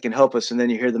a guy that can help us," and then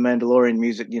you hear the Mandalorian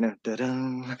music,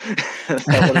 da-dum.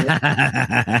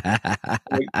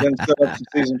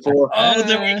 Season 4. Oh,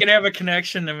 then we could have a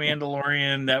connection to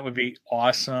Mandalorian. That would be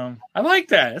awesome. I like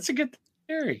that. That's a good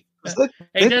theory. They put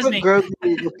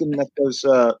Grogu looking at those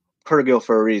Purrgil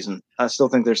for a reason. I still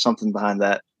think there's something behind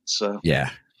that. So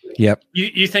yeah, yep.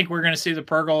 You think we're going to see the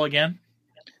Purrgil again?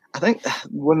 I think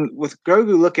with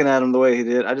Grogu looking at him the way he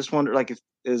did, I just wonder, like,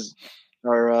 is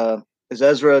Ezra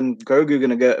and Grogu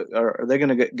going to go, or are they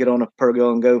going to get on a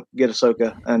Purrgil and go get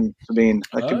Ahsoka and Sabine?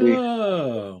 That could be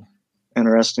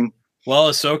interesting. Well,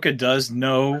 Ahsoka does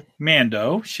know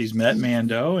Mando. She's met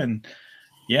Mando, and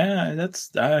yeah,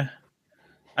 that's.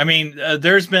 I mean,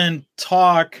 there's been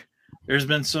talk. There's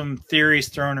been some theories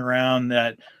thrown around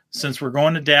that since we're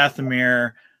going to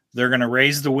Dathomir, they're going to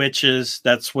raise the witches.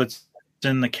 That's what's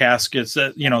in the caskets.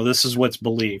 That this is what's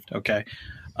believed. Okay.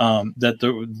 That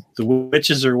the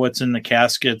witches are what's in the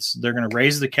caskets. They're going to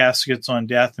raise the caskets on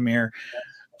Dathomir.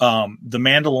 The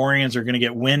Mandalorians are going to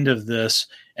get wind of this,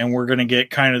 and we're going to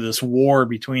get kind of this war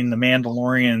between the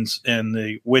Mandalorians and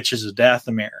the witches of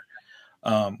Dathomir,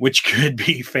 which could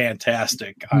be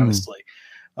fantastic, honestly.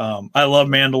 I love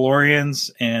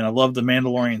Mandalorians, and I love the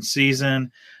Mandalorian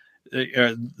season,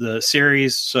 the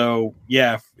series. So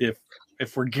yeah,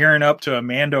 if we're gearing up to a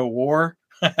Mando war,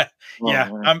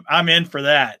 I'm in for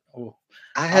that. Oh,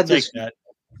 I had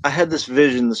this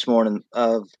vision this morning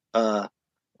of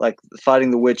like fighting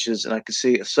the witches, and I could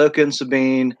see Ahsoka and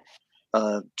Sabine,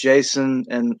 Jason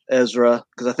and Ezra,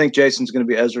 because I think Jason's going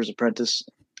to be Ezra's apprentice.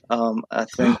 I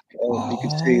think you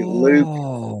could see Luke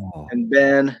and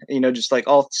Ben, just like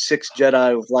all 6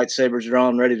 Jedi with lightsabers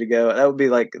drawn, ready to go. That would be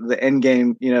like the end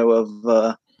game, of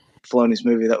Filoni's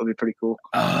movie. That would be pretty cool.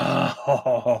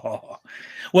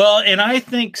 Well, and I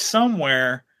think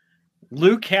somewhere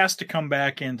Luke has to come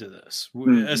back into this,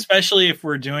 especially if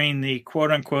we're doing the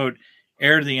quote unquote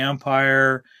heir to the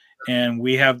Empire, and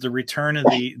we have the return of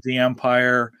the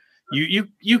Empire.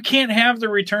 You can't have the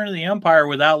return of the Empire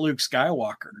without Luke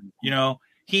Skywalker.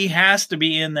 He has to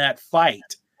be in that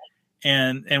fight,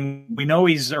 and we know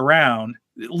he's around.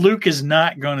 Luke is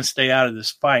not going to stay out of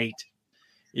this fight,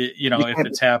 if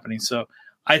it's happening. So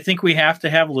I think we have to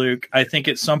have Luke. I think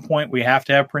at some point we have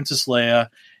to have Princess Leia,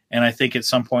 and I think at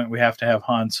some point we have to have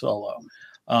Han Solo.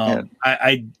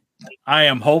 I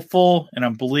am hopeful, and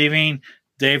I'm believing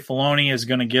Dave Filoni is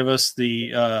going to give us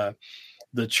the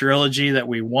trilogy that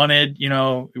we wanted.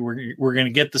 We're going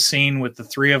to get the scene with the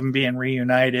 3 of them being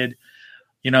reunited,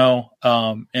 and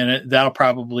that'll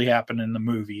probably happen in the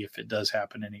movie if it does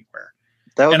happen anywhere.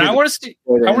 And I want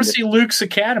to see Luke's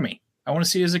academy. I want to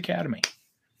see his academy.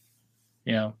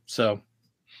 So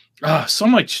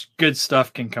much good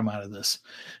stuff can come out of this.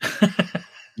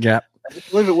 Yeah. I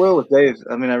believe it will with Dave.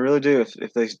 I mean, I really do.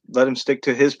 If they let him stick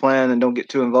to his plan and don't get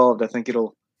too involved, I think it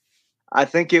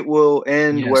will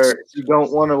end where if you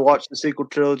don't want to watch the sequel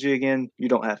trilogy again, you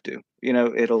don't have to. You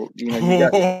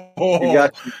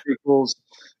got some sequels.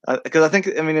 Because I think,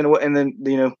 and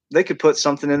then they could put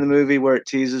something in the movie where it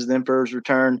teases the Emperor's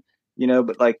return.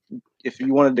 but like if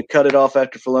you wanted to cut it off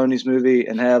after Filoni's movie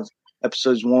and have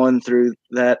episodes 1 through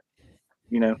that,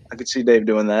 I could see Dave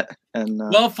doing that. And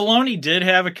well, Filoni did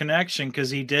have a connection because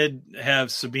he did have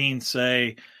Sabine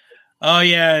say, "Oh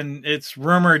yeah, and it's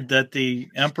rumored that the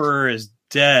Emperor is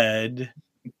dead."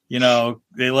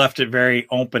 They left it very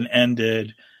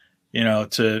open-ended,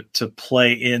 to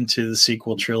play into the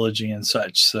sequel trilogy and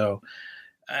such. So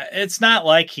it's not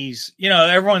like he's,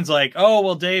 everyone's like, "Oh,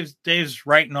 well, Dave's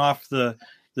writing off the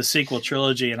sequel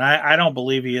trilogy," and I don't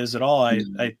believe he is at all.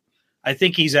 I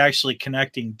think he's actually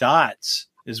connecting dots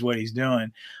is what he's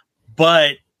doing,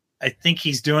 but I think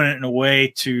he's doing it in a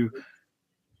way to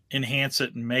enhance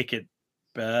it and make it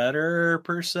better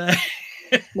per se.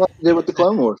 What they did with the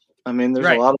Clone Wars. I mean, there's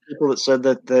a lot of people that said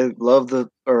that they love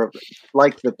or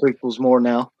like the prequels more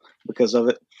now because of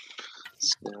it.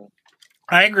 So.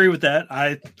 I agree with that.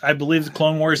 I believe the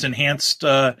Clone Wars enhanced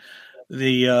the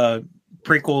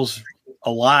prequels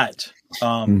a lot.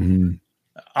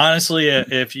 Honestly,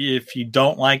 if you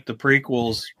don't like the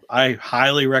prequels, I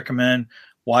highly recommend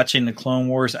watching the Clone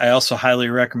Wars. I also highly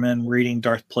recommend reading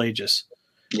Darth Plagueis.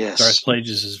 Yes, Darth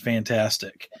Plagueis is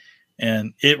fantastic,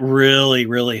 and it really,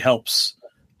 really helps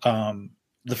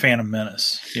the Phantom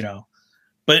Menace.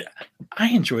 But I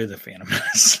enjoy the Phantom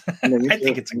Menace. I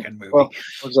think it's a good movie. Well,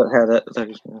 I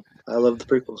love the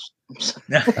prequels.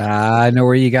 I know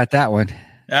where you got that one.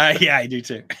 Yeah, I do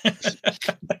too.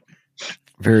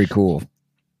 Very cool.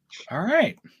 All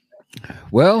right.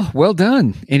 Well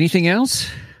done. Anything else?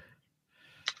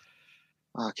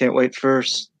 I can't wait for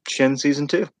Shin season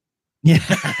 2. Yeah.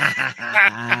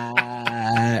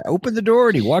 Open the door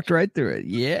and he walked right through it.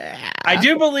 Yeah. I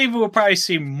do believe we'll probably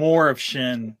see more of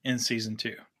Shin in season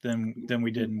 2 than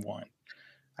we did in 1.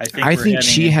 I think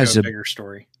she has a bigger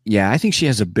story. Yeah, I think she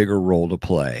has a bigger role to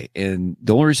play. And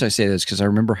the only reason I say that is because I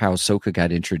remember how Ahsoka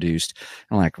got introduced.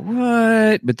 I'm like,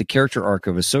 what? But the character arc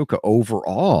of Ahsoka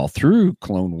overall through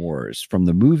Clone Wars, from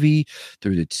the movie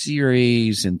through the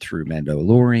series and through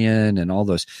Mandalorian and all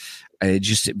those, it's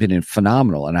just been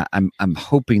phenomenal. And I'm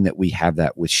hoping that we have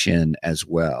that with Shin as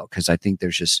well, because I think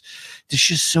there's just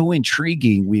so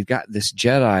intriguing. We've got this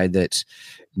Jedi that's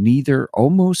neither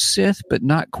almost Sith, but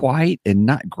not quite, and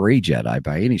not gray Jedi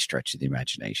by any stretch of the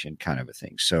imagination, kind of a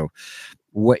thing. So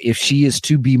what if she is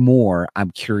to be more?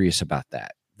 I'm curious about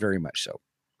that. Very much so.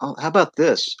 Oh, how about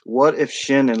this? What if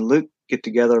Shin and Luke get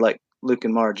together like Luke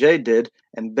and Mara Jade did,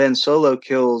 and Ben Solo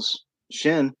kills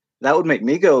Shin? That would make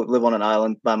me go live on an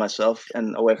island by myself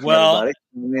and away from everybody. I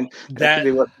mean,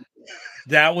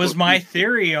 that was my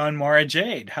theory on Mara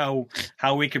Jade, how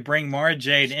we could bring Mara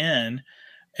Jade in,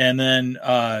 and then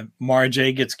Mara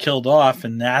Jade gets killed off,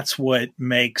 and that's what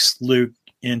makes Luke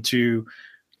into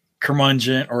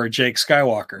curmudgeon or Jake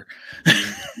Skywalker.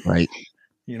 Right.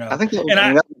 I think that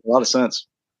makes a lot of sense.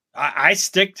 I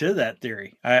stick to that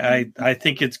theory. I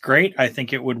think it's great. I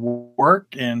think it would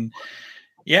work. And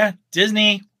yeah,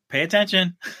 Disney, pay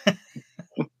attention.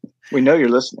 We know you're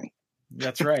listening.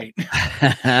 That's right.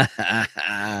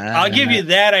 I'll give you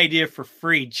that idea for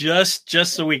free, just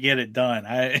so we get it done.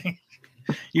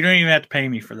 You don't even have to pay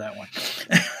me for that one.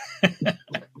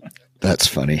 That's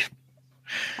funny.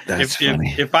 That's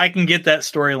funny. If I can get that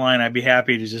storyline, I'd be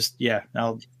happy to just,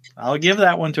 I'll give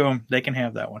that one to them. They can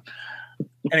have that one.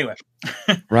 Anyway.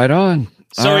 Right on.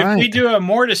 So if we do a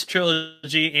Mortis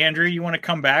trilogy, Andrew, you want to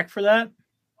come back for that?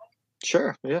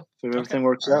 Sure. Yeah. If everything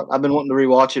works out. I've been wanting to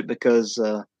rewatch it because,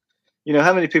 how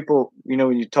many people,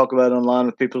 when you talk about it online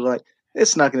with people like,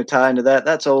 it's not going to tie into that.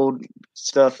 That's old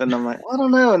stuff. And I'm like, I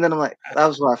don't know. And then I'm like, that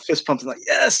was my fist pumping, like,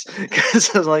 yes.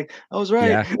 Because I was like, I was right.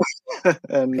 Yeah.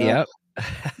 And and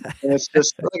it's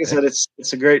just, like I said, it's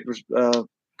a great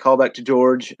callback to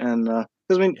George. And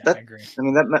because I agree.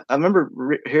 I remember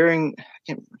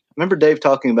remember Dave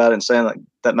talking about it and saying like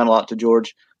that meant a lot to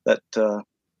George, that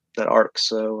arc.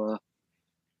 So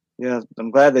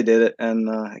I'm glad they did it, and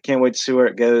I can't wait to see where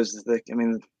it goes.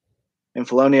 In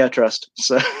Filoni I trust.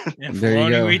 So in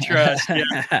Filoni we trust.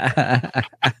 Yeah.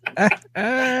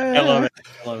 I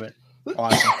love it.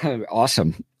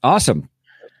 Awesome.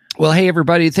 Well, hey,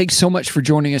 everybody. Thanks so much for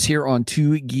joining us here on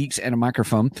Two Geeks and a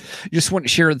Microphone. Just want to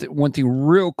share one thing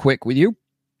real quick with you.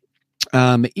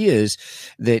 Is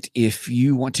that if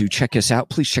you want to check us out,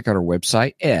 please check out our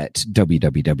website at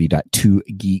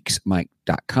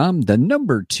www.2geeksmic.com, the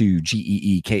number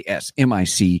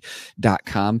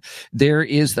 2geeksmic.com. There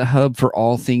is the hub for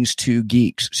all things Two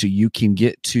Geeks. So you can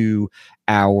get to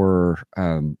our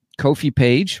Ko-fi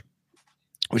page,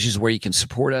 which is where you can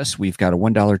support us. We've got a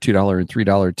 $1, $2, and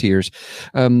 $3 tiers.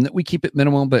 We keep it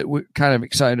minimal, but we're kind of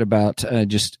excited about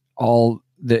just all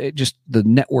just the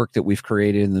network that we've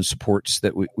created and the supports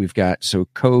that we've got. So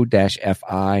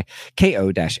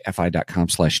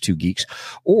ko-fi.com/2geeks,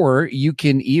 or you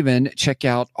can even check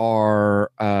out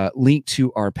our link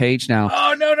to our page now.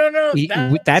 Oh, no.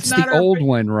 That's the old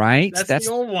one, right? That's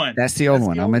the old one. That's the old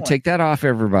one. I'm going to take that off,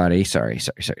 everybody. Sorry.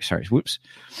 Whoops.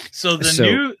 So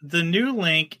the new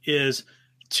link is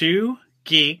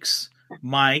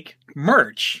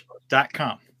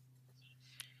 2geeksmikemerch.com.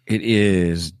 It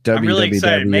is I'm really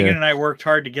excited. Megan and I worked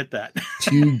hard to get that.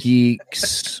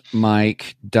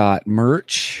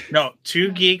 2geeksmike.merch. No,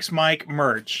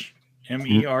 2geeksmikemerch.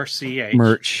 MERCH.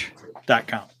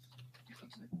 Merch.com.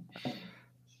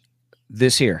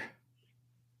 This here.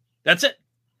 That's it.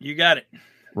 You got it.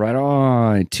 Right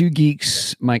on.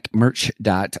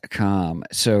 2geeksmikemerch.com.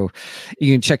 So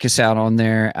you can check us out on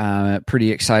there.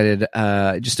 Pretty excited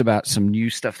just about some new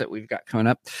stuff that we've got coming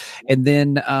up. And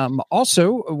then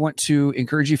also I want to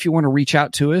encourage you, if you want to reach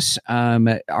out to us,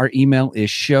 our email is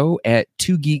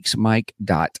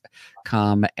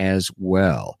show@2geeksmike.com as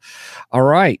well. All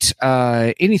right.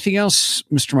 Anything else,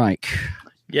 Mr. Mike?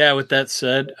 Yeah, with that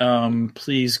said,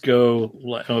 please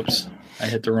go. Oops, I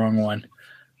hit the wrong one.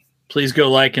 Please go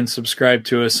like and subscribe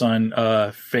to us on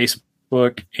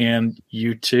Facebook and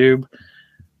YouTube.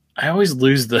 I always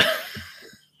lose the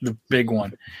big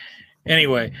one.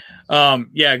 Anyway,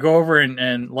 go over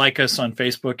and like us on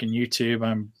Facebook and YouTube.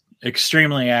 I'm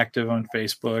extremely active on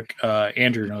Facebook.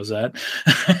 Andrew knows that.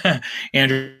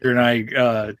 Andrew and I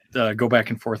go back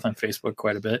and forth on Facebook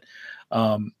quite a bit.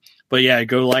 But yeah,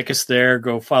 go like us there.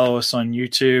 Go follow us on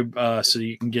YouTube so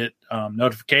you can get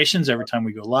notifications every time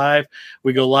we go live.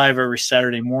 We go live every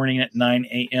Saturday morning at 9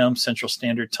 a.m. Central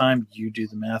Standard Time. You do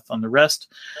the math on the rest.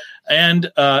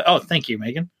 And, thank you,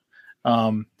 Megan.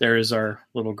 There is our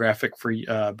little graphic for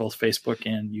both Facebook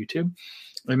and YouTube.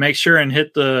 And make sure and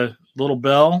hit the little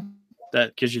bell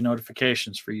that gives you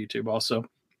notifications for YouTube also.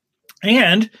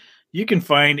 And you can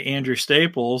find Andrew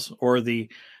Staples, or the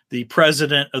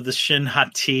president of the Shin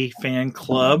Hottie fan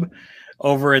club,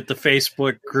 over at the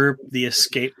Facebook group, The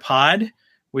Escape Pod,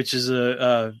 which is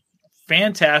a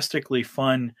fantastically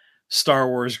fun Star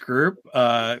Wars group.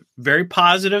 Very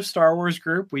positive Star Wars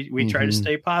group. We try to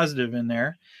stay positive in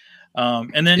there.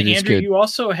 And then, Andrew, you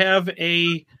also have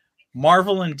a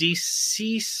Marvel and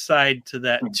DC side to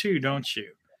that too, don't you?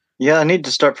 Yeah, I need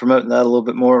to start promoting that a little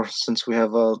bit more since we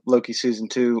have Loki season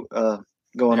 2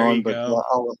 going there on. But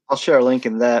I'll share a link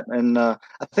in that. And I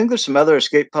think there's some other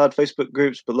Escape Pod Facebook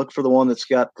groups, but look for the one that's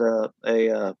got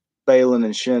a Balan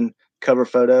and Shin cover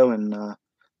photo, and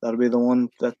that'll be the one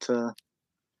that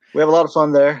we have a lot of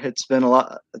fun there. It's been a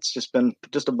lot. It's just been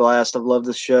a blast. I've loved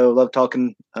this show. Love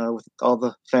talking with all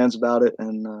the fans about it,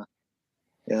 and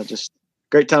just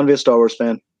great time to be a Star Wars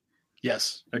fan.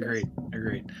 Yes, agreed.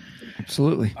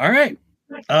 Absolutely. All right.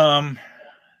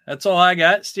 That's all I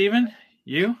got, Steven.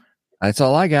 You? That's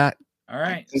all I got. All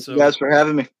right. Thank you guys for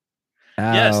having me.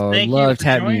 Yes, thank you for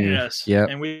joining us. Yep.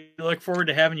 And we look forward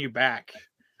to having you back.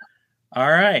 All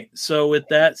right. So with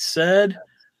that said,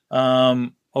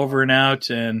 over and out,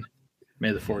 and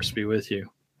may the Force be with you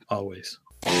always.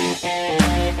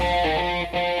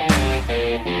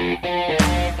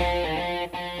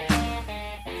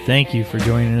 Thank you for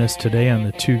joining us today on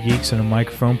the Two Geeks and a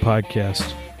Microphone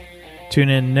podcast. Tune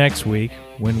in next week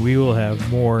when we will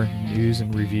have more news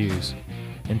and reviews.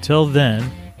 Until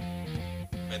then,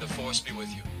 may the Force be with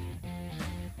you.